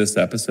sees this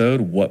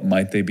episode, what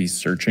might they be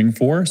searching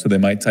for? So they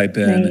might type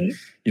in,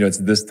 it's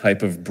this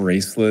type of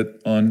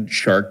bracelet on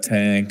Shark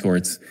Tank, or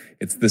it's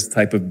this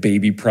type of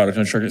baby product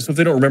on Shark Tank. So if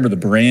they don't remember the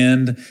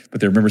brand,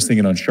 but they remember seeing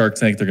it on Shark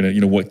Tank, they're going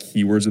to, what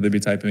keywords would they be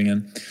typing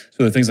in? So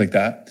there are things like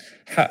that.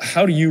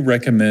 How do you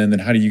recommend,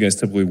 and how do you guys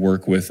typically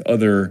work with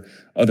other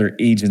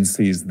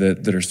agencies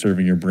that are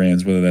serving your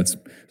brands, whether that's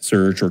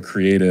search or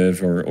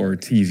creative or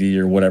TV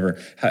or whatever?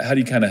 How do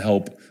you kind of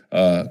help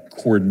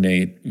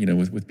coordinate,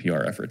 with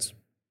PR efforts?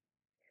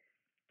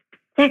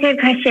 That's a good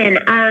question.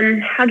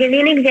 I'll give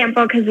you an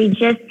example, because we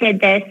just did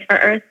this for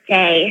Earth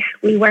Day.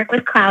 We work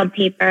with Cloud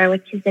Paper,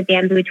 which is a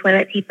bamboo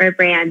toilet paper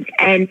brand,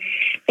 and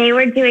they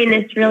were doing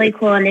this really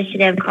cool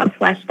initiative called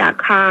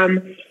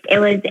Flush.com. It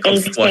was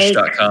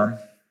Flush.com.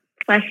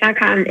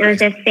 Flush.com. It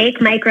was a fake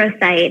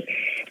microsite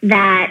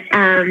that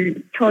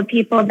told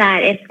people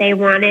that if they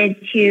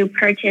wanted to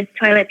purchase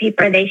toilet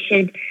paper, they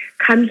should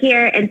come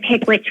here and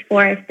pick which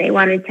forest they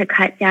wanted to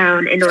cut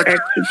down in order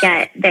to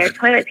get their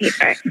toilet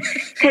paper,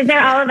 because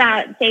they're all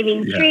about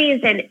saving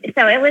trees. And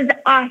so it was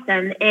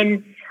awesome.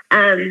 And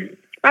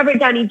Robert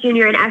Downey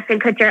Jr. and Ashton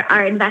Kutcher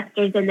are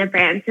investors in the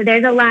brand. So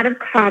there's a lot of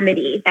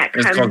comedy that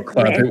comes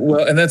with it.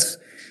 Well, and that's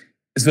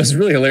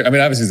really hilarious. I mean,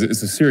 obviously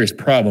it's a serious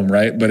problem,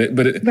 right?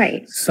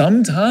 But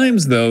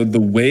sometimes, though, the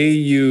way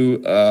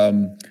you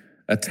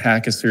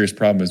attack a serious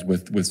problem is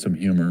with some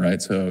humor,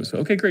 right? So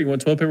okay, great. You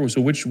want toilet paper?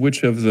 So which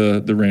of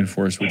the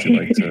rainforest would you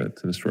like to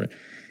destroy?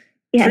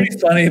 Yeah, pretty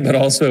funny, but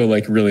also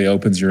like really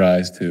opens your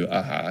eyes to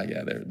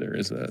there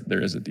is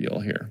a deal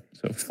here.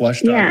 So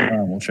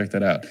Flush.com, we'll check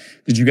that out.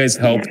 Did you guys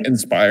help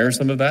inspire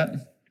some of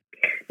that?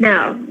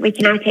 No, we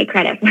cannot take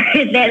credit for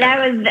it.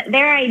 That was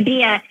their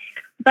idea.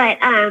 But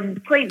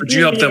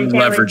you help them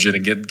leverage it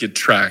and get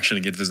traction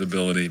and get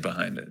visibility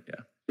behind it.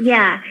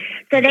 Yeah.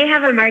 So they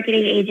have a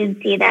marketing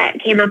agency that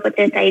came up with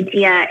this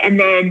idea, and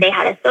then they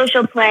had a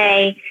social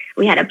play.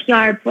 We had a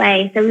PR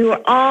play. So we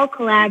were all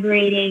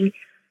collaborating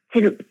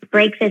to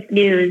break this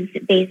news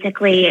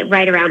basically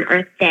right around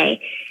Earth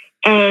Day.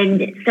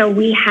 And so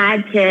we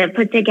had to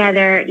put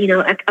together,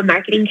 a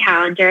marketing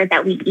calendar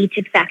that we each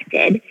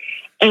affected.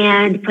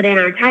 and put in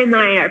our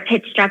timeline, our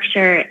pitch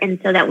structure, and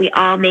so that we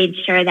all made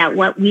sure that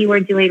what we were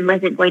doing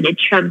wasn't going to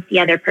trump the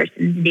other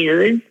person's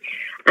news.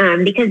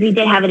 Because we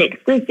did have an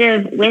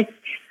exclusive with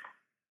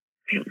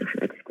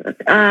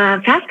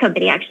Fast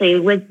Company. Actually,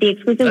 was the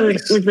exclusive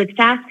was with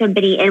Fast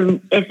Company,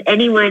 and if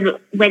anyone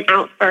went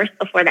out first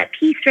before that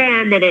piece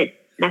ran, then it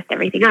messed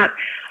everything up.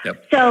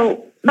 Yep.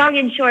 So long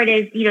and short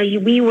is, we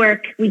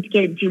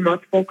do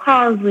multiple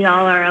calls. We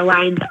all are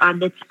aligned on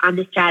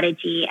the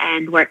strategy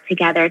and work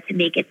together to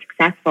make it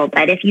successful.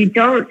 But if you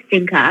don't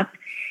sync up,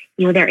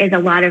 there is a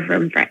lot of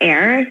room for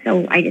error.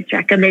 So I just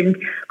recommend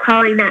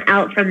calling that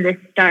out from the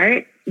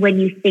start when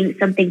you think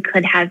something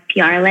could have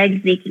PR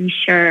legs, making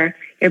sure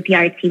your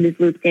PR team is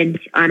looped in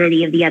on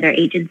any of the other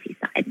agency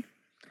side.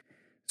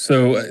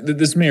 So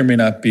this may or may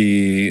not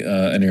be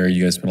an area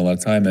you guys spend a lot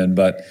of time in,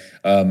 but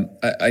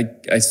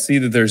I see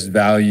that there's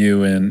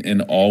value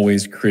in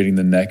always creating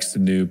the next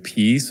new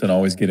piece and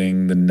always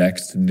getting the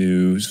next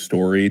new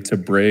story to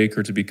break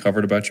or to be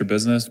covered about your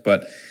business.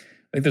 But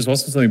I think there's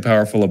also something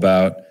powerful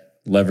about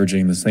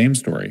leveraging the same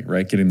story,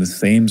 right? Getting the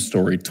same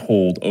story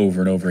told over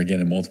and over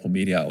again in multiple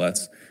media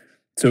outlets.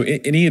 So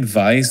any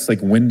advice, like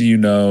when do you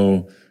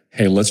know,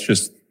 hey, let's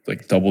just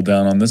like double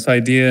down on this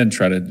idea and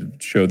try to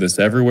show this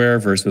everywhere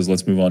versus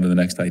let's move on to the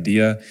next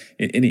idea?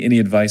 Any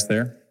advice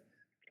there?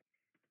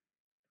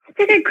 That's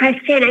a good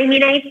question. I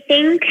mean, I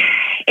think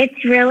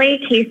it's really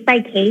case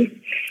by case.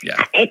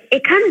 Yeah.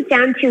 It comes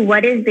down to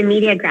what is the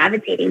media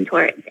gravitating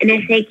towards. And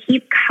if they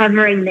keep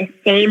covering the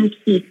same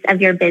piece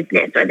of your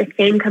business or the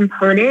same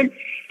component,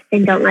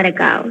 then don't let it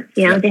go.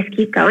 Just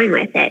keep going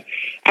with it.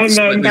 And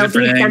then there'll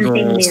be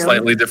something new.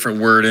 Slightly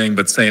different wording,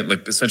 but same,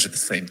 like essentially the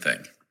same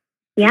thing.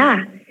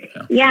 Yeah.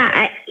 We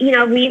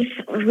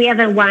have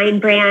a wine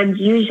brand,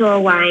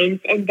 Usual Wines,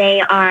 and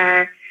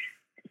they're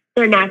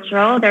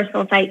natural, they're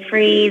sulfite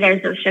free,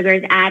 there's no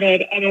sugars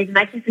added. And as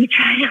much as we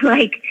try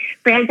to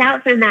branch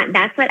out from that,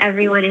 that's what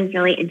everyone is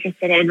really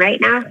interested in right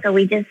now. So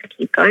we just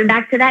keep going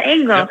back to that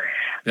angle.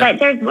 Yep. But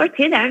there's more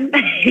to them.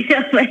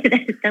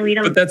 So we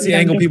don't. But that's the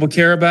angle people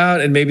care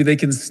about, and maybe they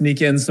can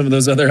sneak in some of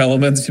those other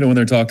elements. When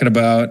they're talking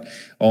about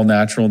all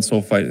natural and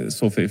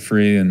sulfate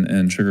free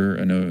and sugar,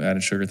 and no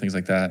added sugar, things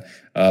like that.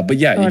 But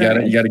yeah,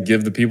 totally. you got to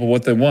give the people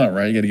what they want,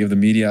 right? You got to give the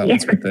media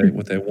outlets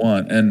what they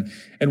want.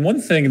 And one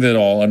thing that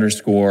I'll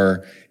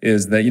underscore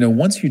is that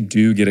once you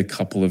do get a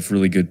couple of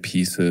really good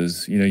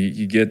pieces,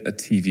 you get a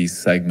TV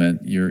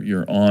segment,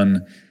 you're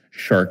on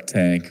Shark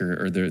Tank,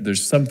 or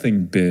there's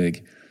something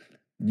big.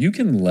 You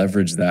can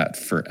leverage that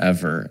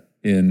forever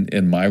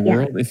in my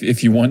world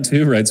if you want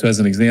to, right? So as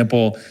an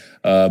example,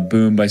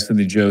 Boom by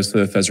Cindy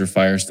Joseph, Ezra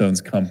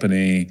Firestone's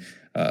company,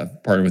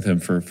 partnered with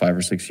him for 5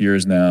 or 6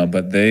 years now,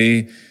 but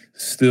they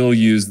still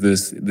use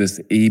this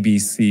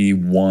ABC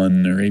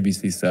 1 or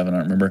ABC 7, I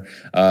don't remember,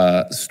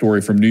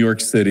 story from New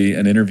York City,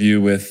 an interview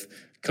with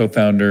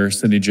co-founder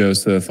Cindy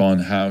Joseph on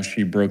how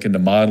she broke into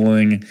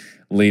modeling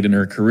late in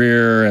her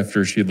career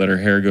after she'd let her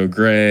hair go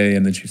gray,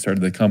 and then she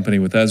started the company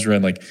with Ezra,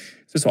 and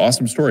it's just an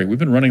awesome story. We've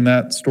been running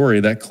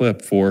that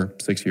clip for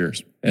 6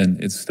 years,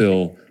 and it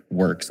still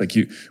works.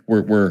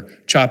 We're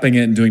chopping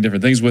it and doing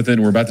different things with it,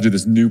 and we're about to do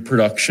this new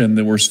production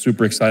that we're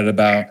super excited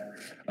about,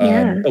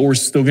 but we're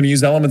still going to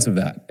use elements of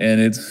that,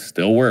 and it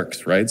still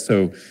works, right?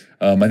 So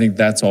I think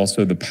that's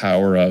also the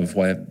power of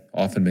why it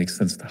often makes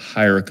sense to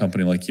hire a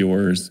company like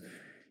yours,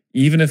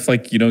 even if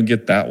you don't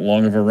get that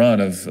long of a run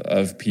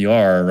of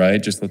PR,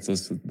 right? Just let's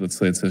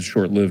say it's a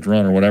short-lived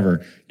run or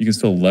whatever, you can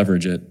still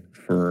leverage it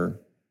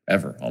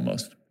forever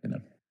almost.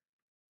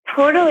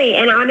 Totally.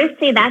 And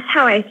honestly, that's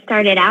how I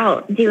started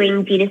out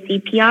doing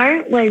B2C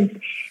PR. Was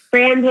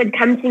brands would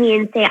come to me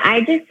and say,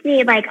 I just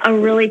need a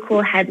really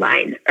cool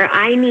headline, or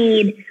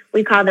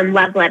we call them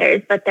love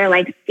letters, but they're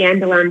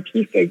standalone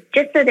pieces,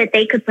 just so that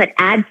they could put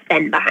ad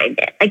spend behind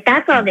it.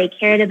 That's all they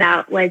cared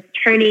about, was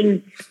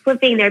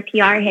flipping their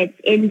PR hits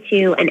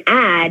into an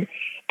ad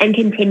and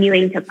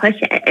continuing to push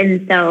it.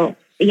 And so,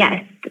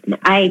 yes,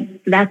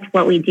 that's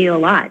what we do a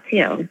lot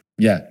too.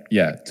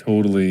 Yeah,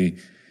 totally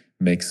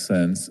makes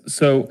sense.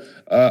 So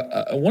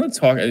I want to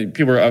talk,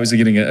 people are obviously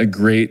getting a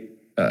great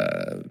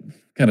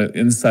kind of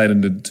insight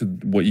into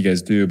what you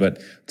guys do,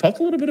 but talk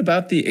a little bit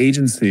about the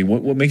agency.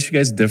 What makes you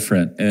guys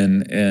different,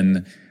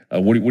 and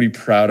what are you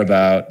proud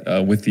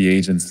about with the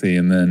agency?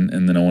 And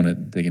then I want to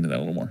dig into that a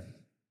little more.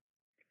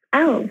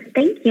 Oh,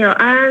 thank you.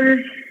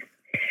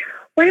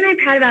 What am I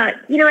proud about?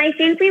 I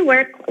think we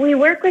work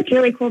with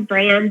really cool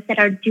brands that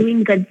are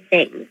doing good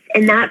things,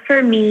 and that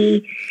for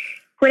me,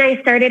 when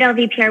I started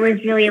LVPR,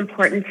 was really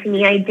important to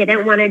me. I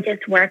didn't want to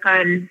just work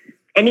on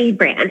any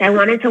brand. I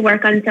wanted to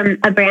work on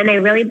a brand I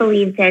really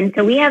believed in.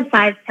 So we have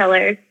 5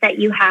 pillars that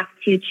you have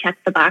to check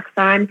the box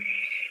on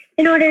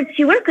in order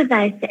to work with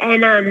us.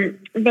 And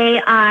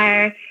they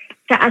are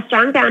a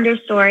strong founder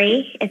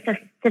story. If it's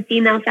a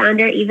female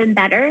founder, even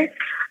better.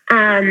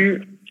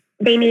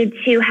 They need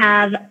to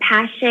have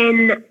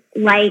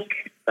passion-like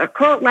or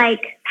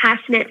cult-like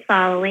passionate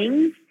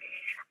followings.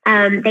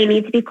 They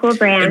need to be cool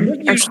brands.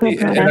 And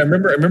I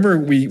remember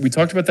we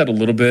talked about that a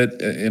little bit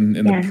in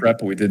the prep,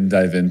 but we didn't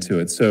dive into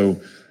it.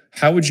 So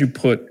how would you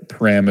put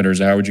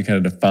parameters? How would you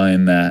kind of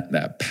define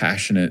that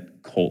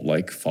passionate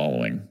cult-like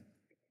following?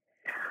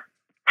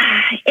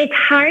 It's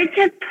hard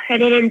to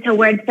put it into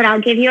words, but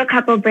I'll give you a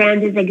couple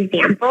brands as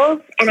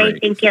examples, and Great. I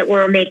think it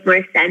will make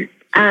more sense.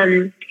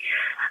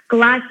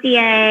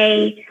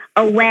 Glossier,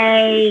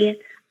 Away,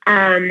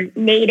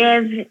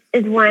 Native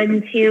is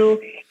one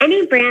too.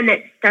 Any brand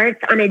that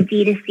starts on a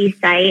D2C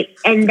site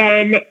and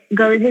then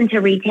goes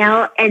into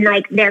retail and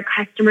like their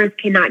customers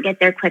cannot get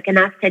there quick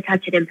enough to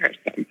touch it in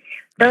person.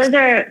 Those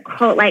are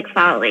cult-like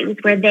followings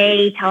where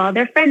they tell all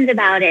their friends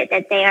about it,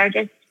 that they are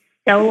just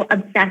so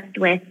obsessed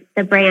with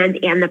the brand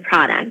and the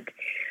product.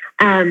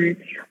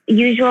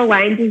 Usual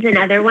Wines is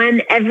another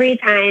one. Every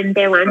time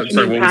they launch a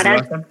new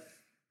product,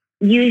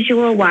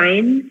 Usual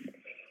Wines,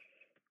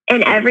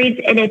 and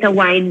it's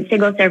a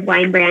single serve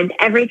wine brand.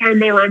 Every time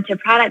they launch a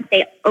product,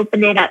 they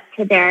open it up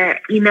to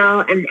their email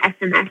and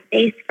SMS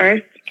base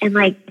first. And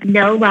like,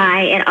 no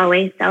lie, it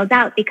always sells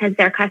out because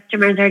their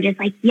customers are just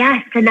like,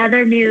 yes,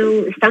 another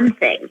new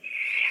something.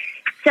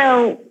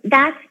 So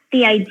that's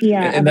the idea.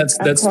 And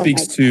that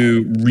speaks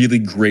to really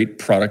great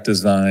product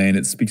design.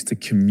 It speaks to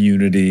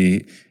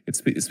community. It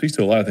speaks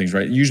to a lot of things,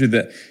 right? Usually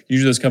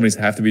those companies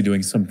have to be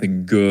doing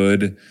something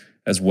good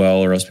as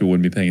well, or else people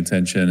wouldn't be paying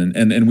attention.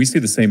 And we see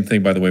the same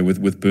thing, by the way,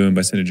 with Boom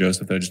by Cindy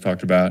Joseph that I just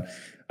talked about.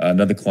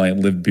 Another client,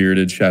 Live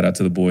Bearded. Shout out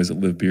to the boys at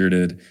Live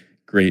Bearded.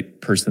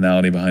 Great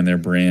personality behind their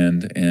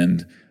brand,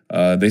 and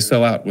they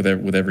sell out with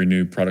every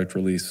new product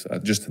release,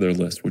 just to their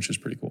list, which is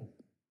pretty cool.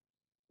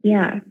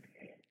 Yeah.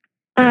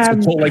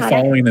 So cult-like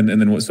following, and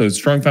then so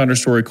strong founder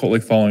story,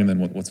 cult-like following. Then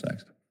what's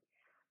next?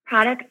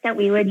 Products that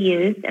we would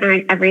use in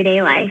our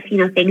everyday life.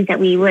 Things that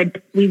we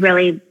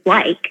really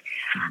like.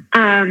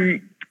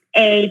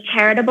 A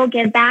charitable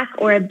give back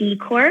or a B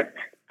Corp,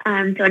 so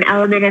an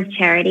element of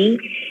charity,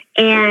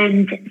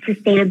 and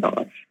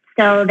sustainable.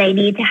 So they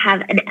need to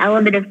have an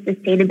element of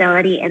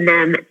sustainability in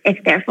them.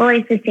 If they're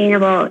fully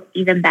sustainable,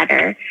 even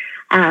better.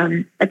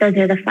 But those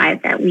are the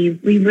 5 that we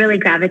really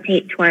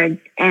gravitate towards.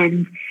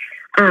 And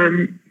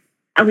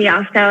we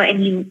also,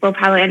 and you will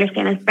probably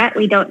understand this, Brett,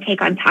 we don't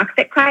take on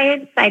toxic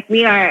clients. Like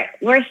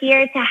we're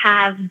here to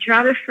have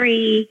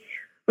drama-free,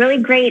 really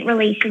great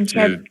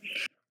relationships. Dude.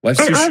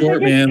 Life's too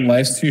short, man.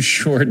 Life's too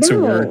short to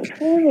work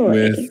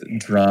with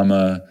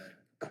drama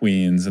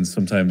queens. And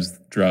sometimes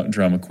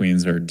drama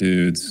queens are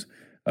dudes.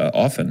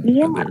 Often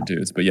they're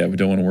dudes. But yeah, we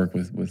don't want to work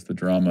with the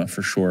drama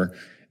for sure.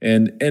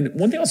 And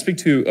one thing I'll speak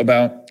to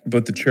about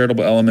both the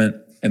charitable element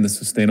and the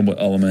sustainable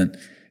element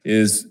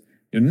is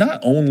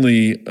not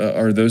only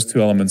are those two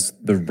elements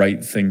the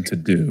right thing to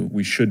do,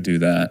 we should do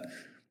that,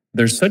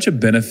 there's such a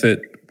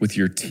benefit with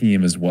your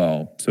team as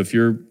well. So if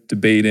you're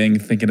debating,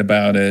 thinking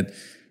about it,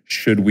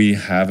 should we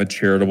have a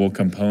charitable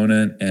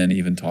component and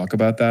even talk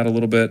about that a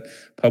little bit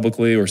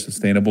publicly, or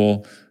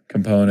sustainable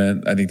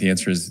component? I think the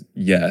answer is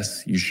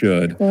yes, you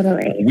should.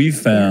 Totally. We've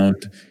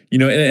found,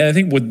 and I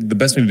think what the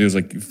best thing to do is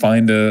like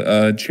find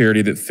a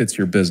charity that fits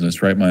your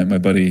business, right? My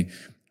buddy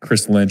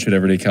Chris Lynch at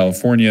Everyday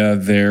California,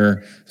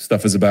 their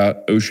stuff is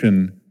about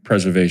ocean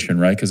preservation,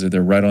 right? Because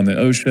they're right on the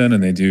ocean,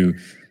 and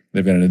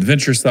they've got an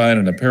adventure side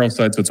and an apparel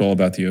side, so it's all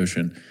about the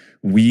ocean.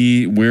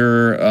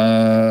 We're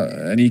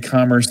an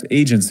e-commerce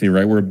agency,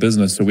 right? We're a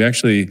business, so we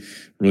actually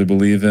really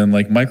believe in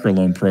like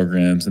microloan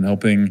programs and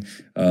helping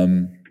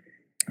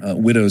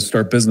widows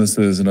start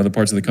businesses in other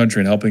parts of the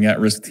country, and helping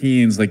at-risk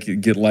teens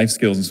like get life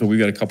skills. And so we've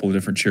got a couple of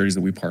different charities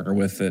that we partner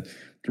with that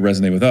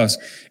resonate with us.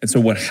 And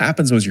so what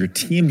happens is your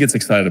team gets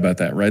excited about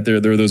that, right? There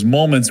are those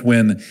moments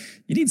when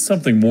you need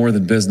something more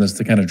than business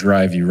to kind of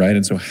drive you, right?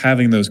 And so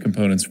having those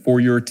components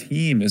for your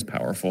team is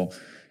powerful.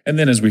 And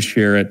then as we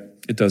share it,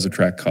 it does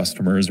attract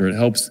customers, or it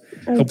helps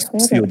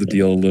seal the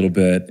deal a little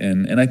bit.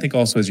 And I think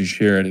also as you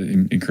share it,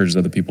 it encourages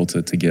other people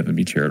to give and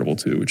be charitable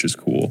too, which is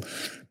cool.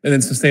 And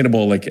then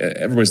sustainable, like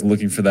everybody's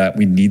looking for that.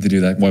 We need to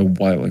do that.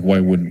 Why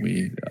wouldn't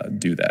we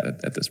do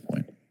that at this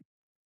point?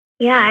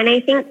 Yeah, and I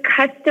think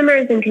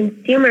customers and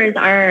consumers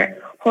are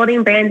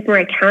holding brands more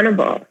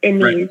accountable in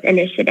these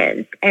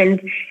initiatives,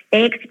 and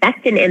they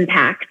expect an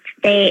impact.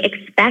 They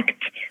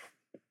expect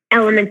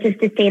elements of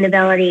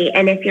sustainability,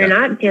 and if you're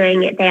not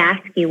doing it, they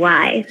ask you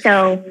why.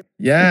 So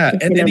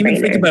and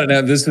even think about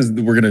it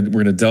now. We're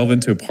gonna delve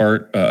into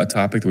a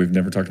topic that we've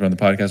never talked about on the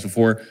podcast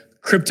before: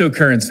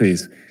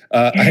 cryptocurrencies.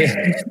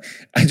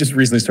 I just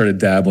recently started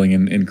dabbling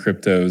in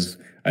cryptos.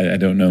 I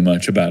don't know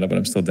much about it, but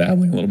I'm still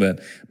dabbling a little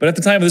bit. But at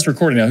the time of this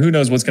recording, now who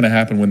knows what's going to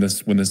happen when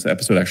this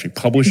episode actually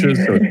publishes?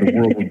 So the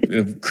world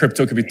of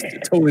crypto could be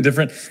totally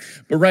different.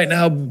 But right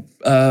now,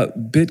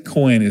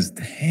 Bitcoin is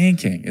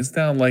tanking. It's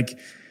down like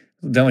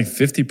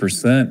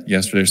 50%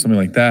 yesterday or something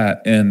like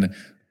that. And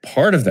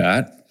part of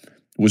that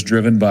was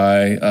driven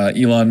by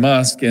Elon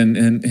Musk and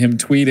him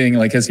tweeting,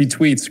 like as he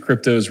tweets,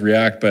 cryptos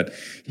react. But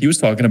he was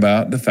talking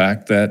about the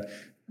fact that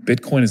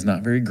Bitcoin is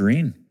not very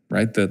green,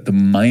 right? The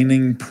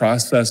mining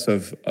process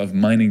of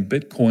mining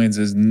Bitcoins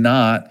is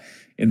not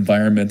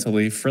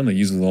environmentally friendly. It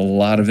uses a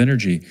lot of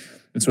energy.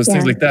 And so it's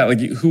things like that. Like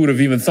who would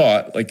have even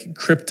thought, like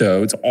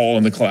crypto, it's all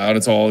in the cloud.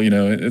 It's all,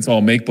 it's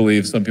all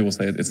make-believe. Some people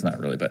say it's not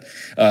really, but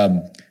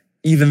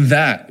even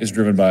that is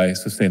driven by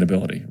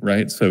sustainability,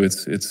 right? So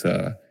it's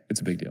a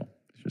big deal.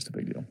 It's just a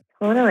big deal.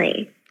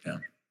 Totally. Yeah.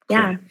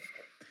 Yeah.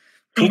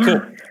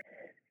 Cool.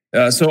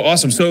 So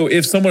awesome. So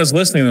if someone is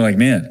listening, they're like,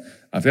 man,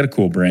 I've got a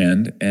cool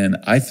brand and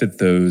I fit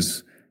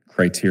those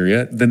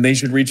criteria, then they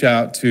should reach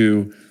out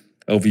to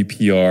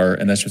LVPR,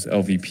 and that's just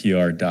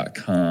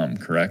lvpr.com,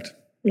 correct?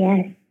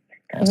 Yes.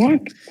 Awesome.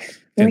 Correct.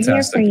 We're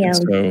here for you. And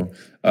so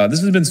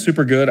this has been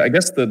super good. I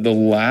guess the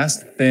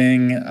last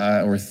thing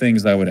or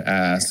things I would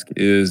ask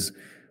is,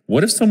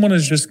 what if someone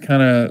is just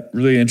kind of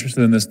really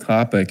interested in this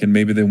topic and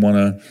maybe they want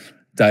to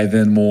dive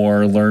in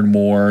more, learn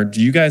more?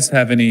 Do you guys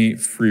have any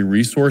free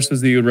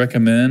resources that you would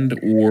recommend,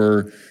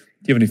 or do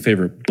you have any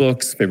favorite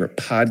books, favorite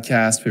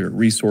podcasts, favorite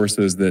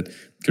resources that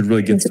could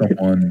really get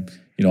someone,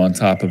 on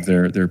top of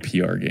their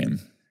PR game?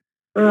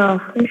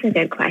 Oh, that's a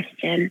good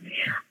question.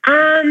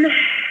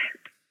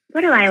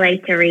 What do I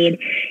like to read?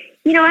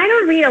 I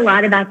don't read a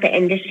lot about the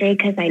industry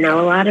because I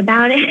know a lot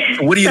about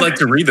it. What do you like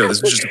to read, though?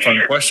 This is just a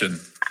fun question.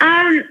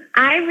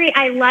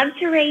 I love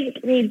to read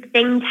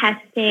thing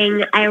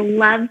testing. I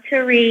love to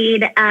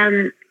read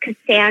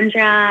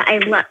Cassandra.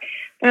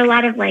 There are a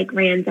lot of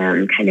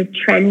random kind of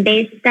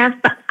trend-based stuff.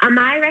 But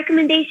my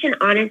recommendation,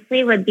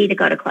 honestly, would be to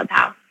go to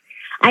Clubhouse.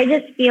 I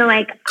just feel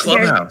like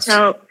Clubhouse.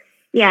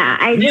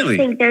 I just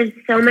think there's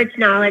so much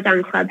knowledge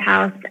on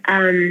Clubhouse.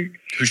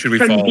 Who should we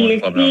follow on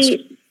Clubhouse?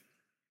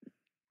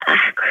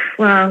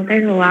 Well,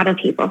 there's a lot of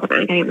people. Hold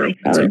on, I got my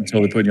phone. I'm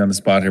totally putting you on the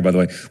spot here, by the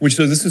way.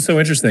 So this is so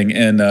interesting,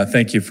 and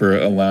thank you for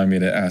allowing me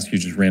to ask you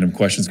just random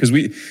questions, because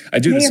I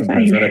do this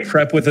sometimes. Right? I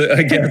prep with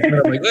a guest, and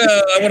I'm like,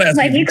 well, I want to ask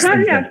you caught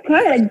me off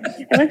guard.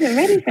 I wasn't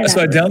ready for that.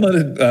 So I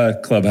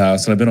downloaded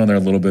Clubhouse, and I've been on there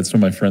a little bit.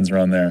 Some of my friends are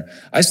on there.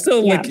 I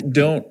still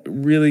don't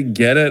really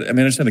get it. I mean,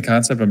 I understand the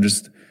concept.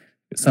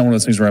 It's not one of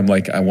those things where I'm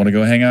like, I want to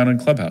go hang out in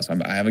Clubhouse. I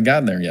haven't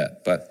gotten there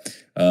yet, but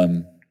I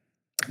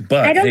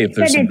don't if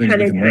there's spend some a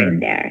ton of time learn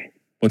there.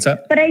 What's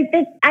that? But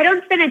I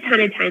don't spend a ton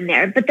of time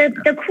there. But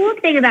the cool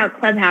thing about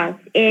Clubhouse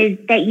is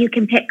that you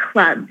can pick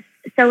clubs.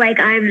 So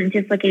I'm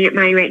just looking at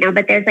mine right now,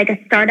 but there's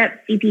a startup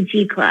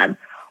CPG club,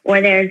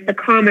 or there's the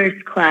commerce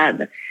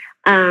club.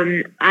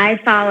 I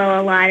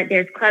follow a lot.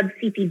 There's Club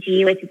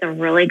CPG, which is a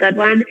really good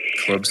one.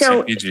 Club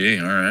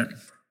CPG, all right.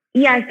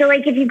 Yeah, so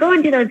if you go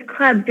into those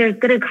clubs, there's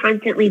going to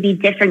constantly be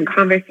different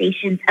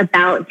conversations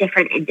about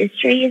different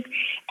industries.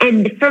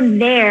 And from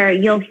there,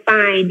 you'll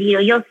find,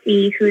 you'll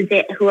see who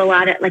a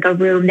lot of, a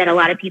room that a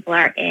lot of people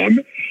are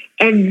in.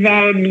 And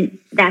then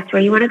that's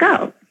where you want to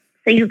go.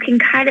 So you can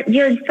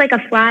you're just like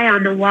a fly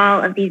on the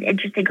wall of these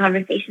interesting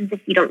conversations.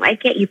 If you don't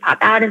like it, you pop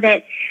out of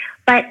it.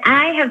 But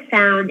I have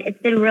found it's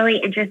been really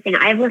interesting.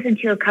 I've listened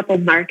to a couple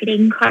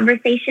marketing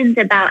conversations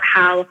about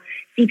how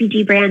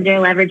CPG brands are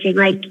leveraging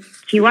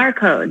QR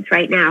codes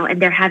right now, and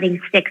they're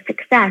having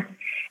success.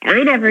 And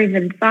I never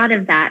even thought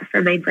of that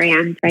for my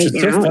brand right now.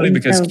 It's so funny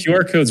because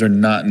QR codes are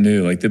not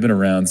new. They've been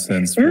around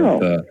since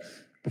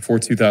before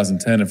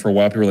 2010. And for a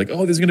while, people were like,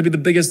 oh, this is going to be the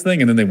biggest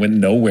thing. And then they went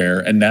nowhere.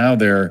 And now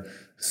they're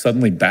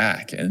suddenly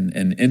back and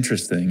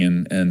interesting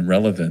and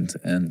relevant.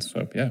 And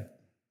so, yeah.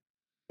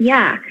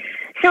 Yeah.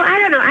 So I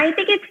don't know. I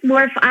think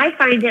I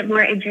find it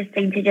more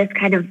interesting to just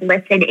kind of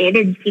listen in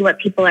and see what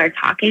people are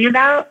talking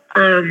about.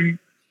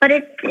 But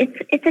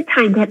it's a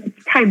time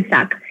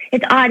suck.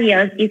 It's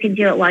audio, so you can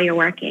do it while you're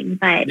working.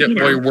 But while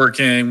you're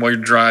working, while you're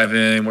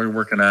driving, while you're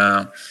working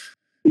out,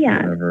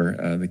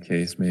 whatever the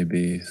case may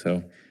be.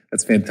 So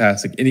that's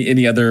fantastic.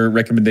 Any other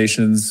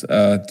recommendations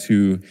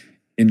to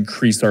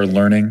increase our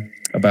learning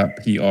about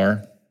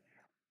PR?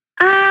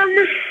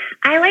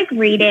 I like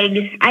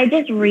reading. I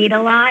just read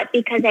a lot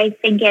because I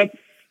think it's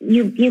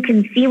you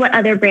can see what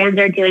other brands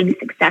are doing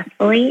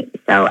successfully.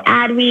 So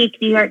Adweek,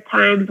 New York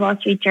Times, Wall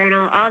Street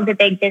Journal, all of the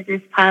big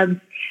business pubs.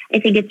 I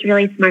think it's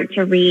really smart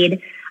to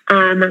read.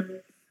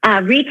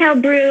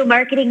 Retail Brew,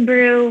 Marketing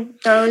Brew,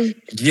 those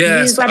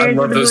newsletters. I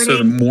love those. So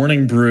the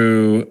Morning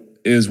Brew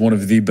is one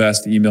of the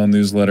best email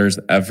newsletters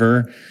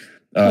ever.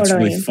 It's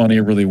really funny,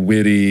 really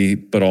witty,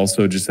 but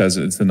also just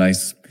it's a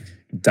nice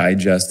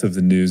digest of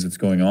the news that's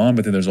going on.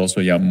 But then there's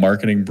also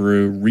Marketing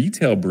Brew,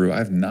 Retail Brew.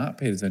 I've not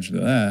paid attention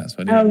to that.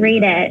 So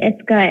read it.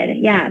 It's good.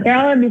 Yeah, they're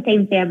all in the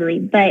same family,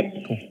 but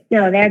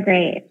no, they're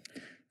great.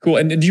 Cool.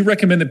 And do you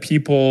recommend that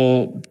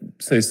people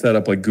set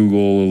up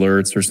Google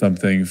alerts or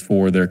something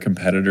for their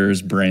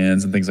competitors,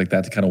 brands and things like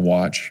that to kind of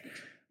watch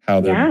how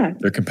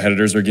their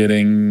competitors are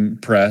getting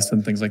press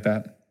and things like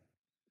that?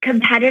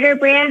 Competitor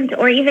brands,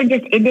 or even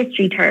just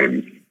industry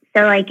terms.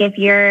 So if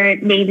you're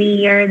in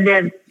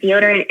the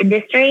deodorant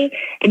industry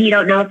and you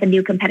don't know if a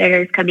new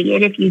competitor is coming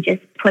in, if you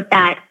just put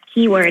that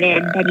keyword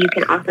in, then you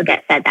can also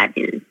get fed that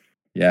news.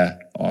 Yeah.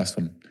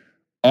 Awesome.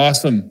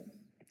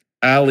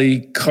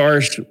 Allie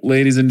Karsch,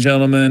 ladies and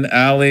gentlemen.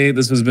 Allie,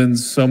 this has been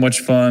so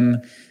much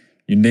fun.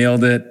 You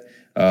nailed it.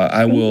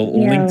 I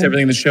will link to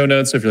everything in the show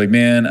notes. So if you're like,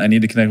 man, I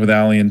need to connect with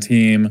Allie and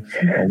team,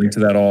 I'll link to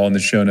that all in the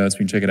show notes. You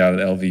can check it out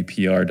at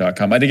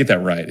lvpr.com. I did get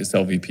that right. It's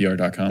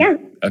lvpr.com. Yeah.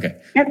 Okay.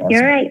 Yep, awesome.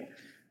 You're right.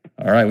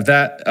 All right. With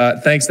that,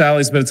 thanks,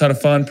 Allie. It's been a ton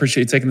of fun.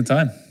 Appreciate you taking the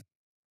time.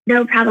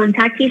 No problem.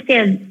 Talk to you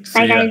soon.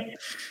 Bye, guys.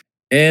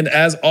 And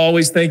as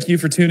always, thank you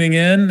for tuning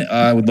in.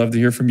 I would love to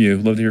hear from you.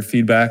 Love to hear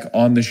feedback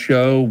on the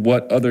show.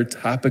 What other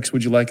topics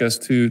would you like us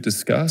to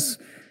discuss?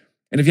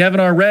 And if you haven't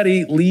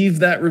already, leave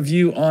that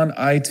review on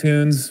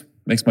iTunes.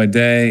 Makes my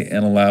day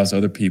and allows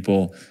other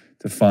people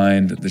to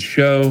find the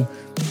show.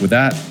 With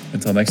that,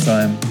 until next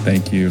time,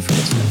 thank you for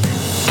listening.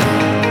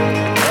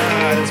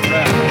 That's a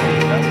wrap.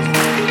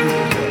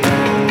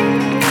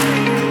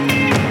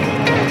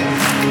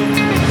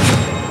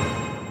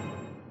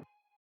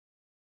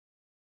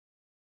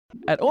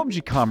 At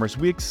OMG Commerce,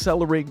 we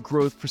accelerate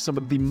growth for some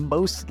of the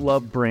most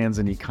loved brands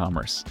in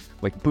e-commerce,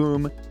 like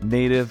Boom,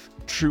 Native,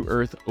 True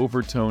Earth,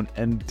 Overtone,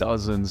 and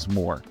dozens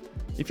more.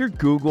 If your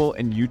Google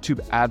and YouTube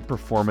ad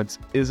performance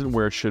isn't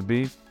where it should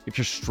be, if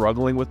you're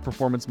struggling with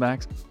Performance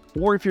Max,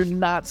 or if you're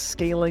not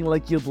scaling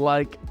like you'd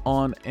like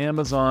on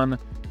Amazon,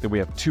 then we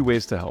have two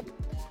ways to help.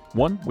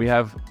 One, we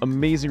have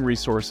amazing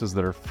resources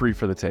that are free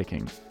for the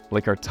taking,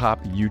 like our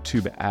top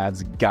YouTube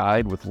ads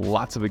guide with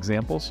lots of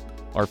examples,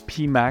 our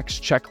PMax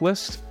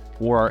checklist,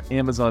 or our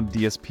Amazon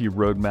DSP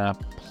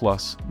roadmap,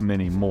 plus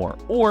many more.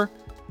 Or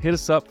hit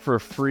us up for a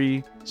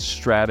free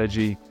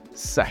strategy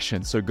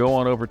session. So go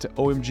on over to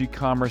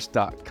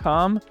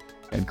omgcommerce.com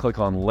and click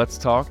on Let's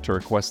Talk to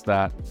request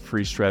that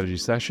free strategy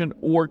session,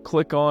 or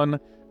click on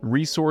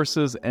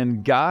Resources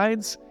and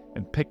Guides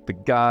and pick the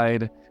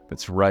guide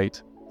that's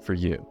right for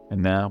you.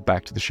 And now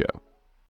back to the show.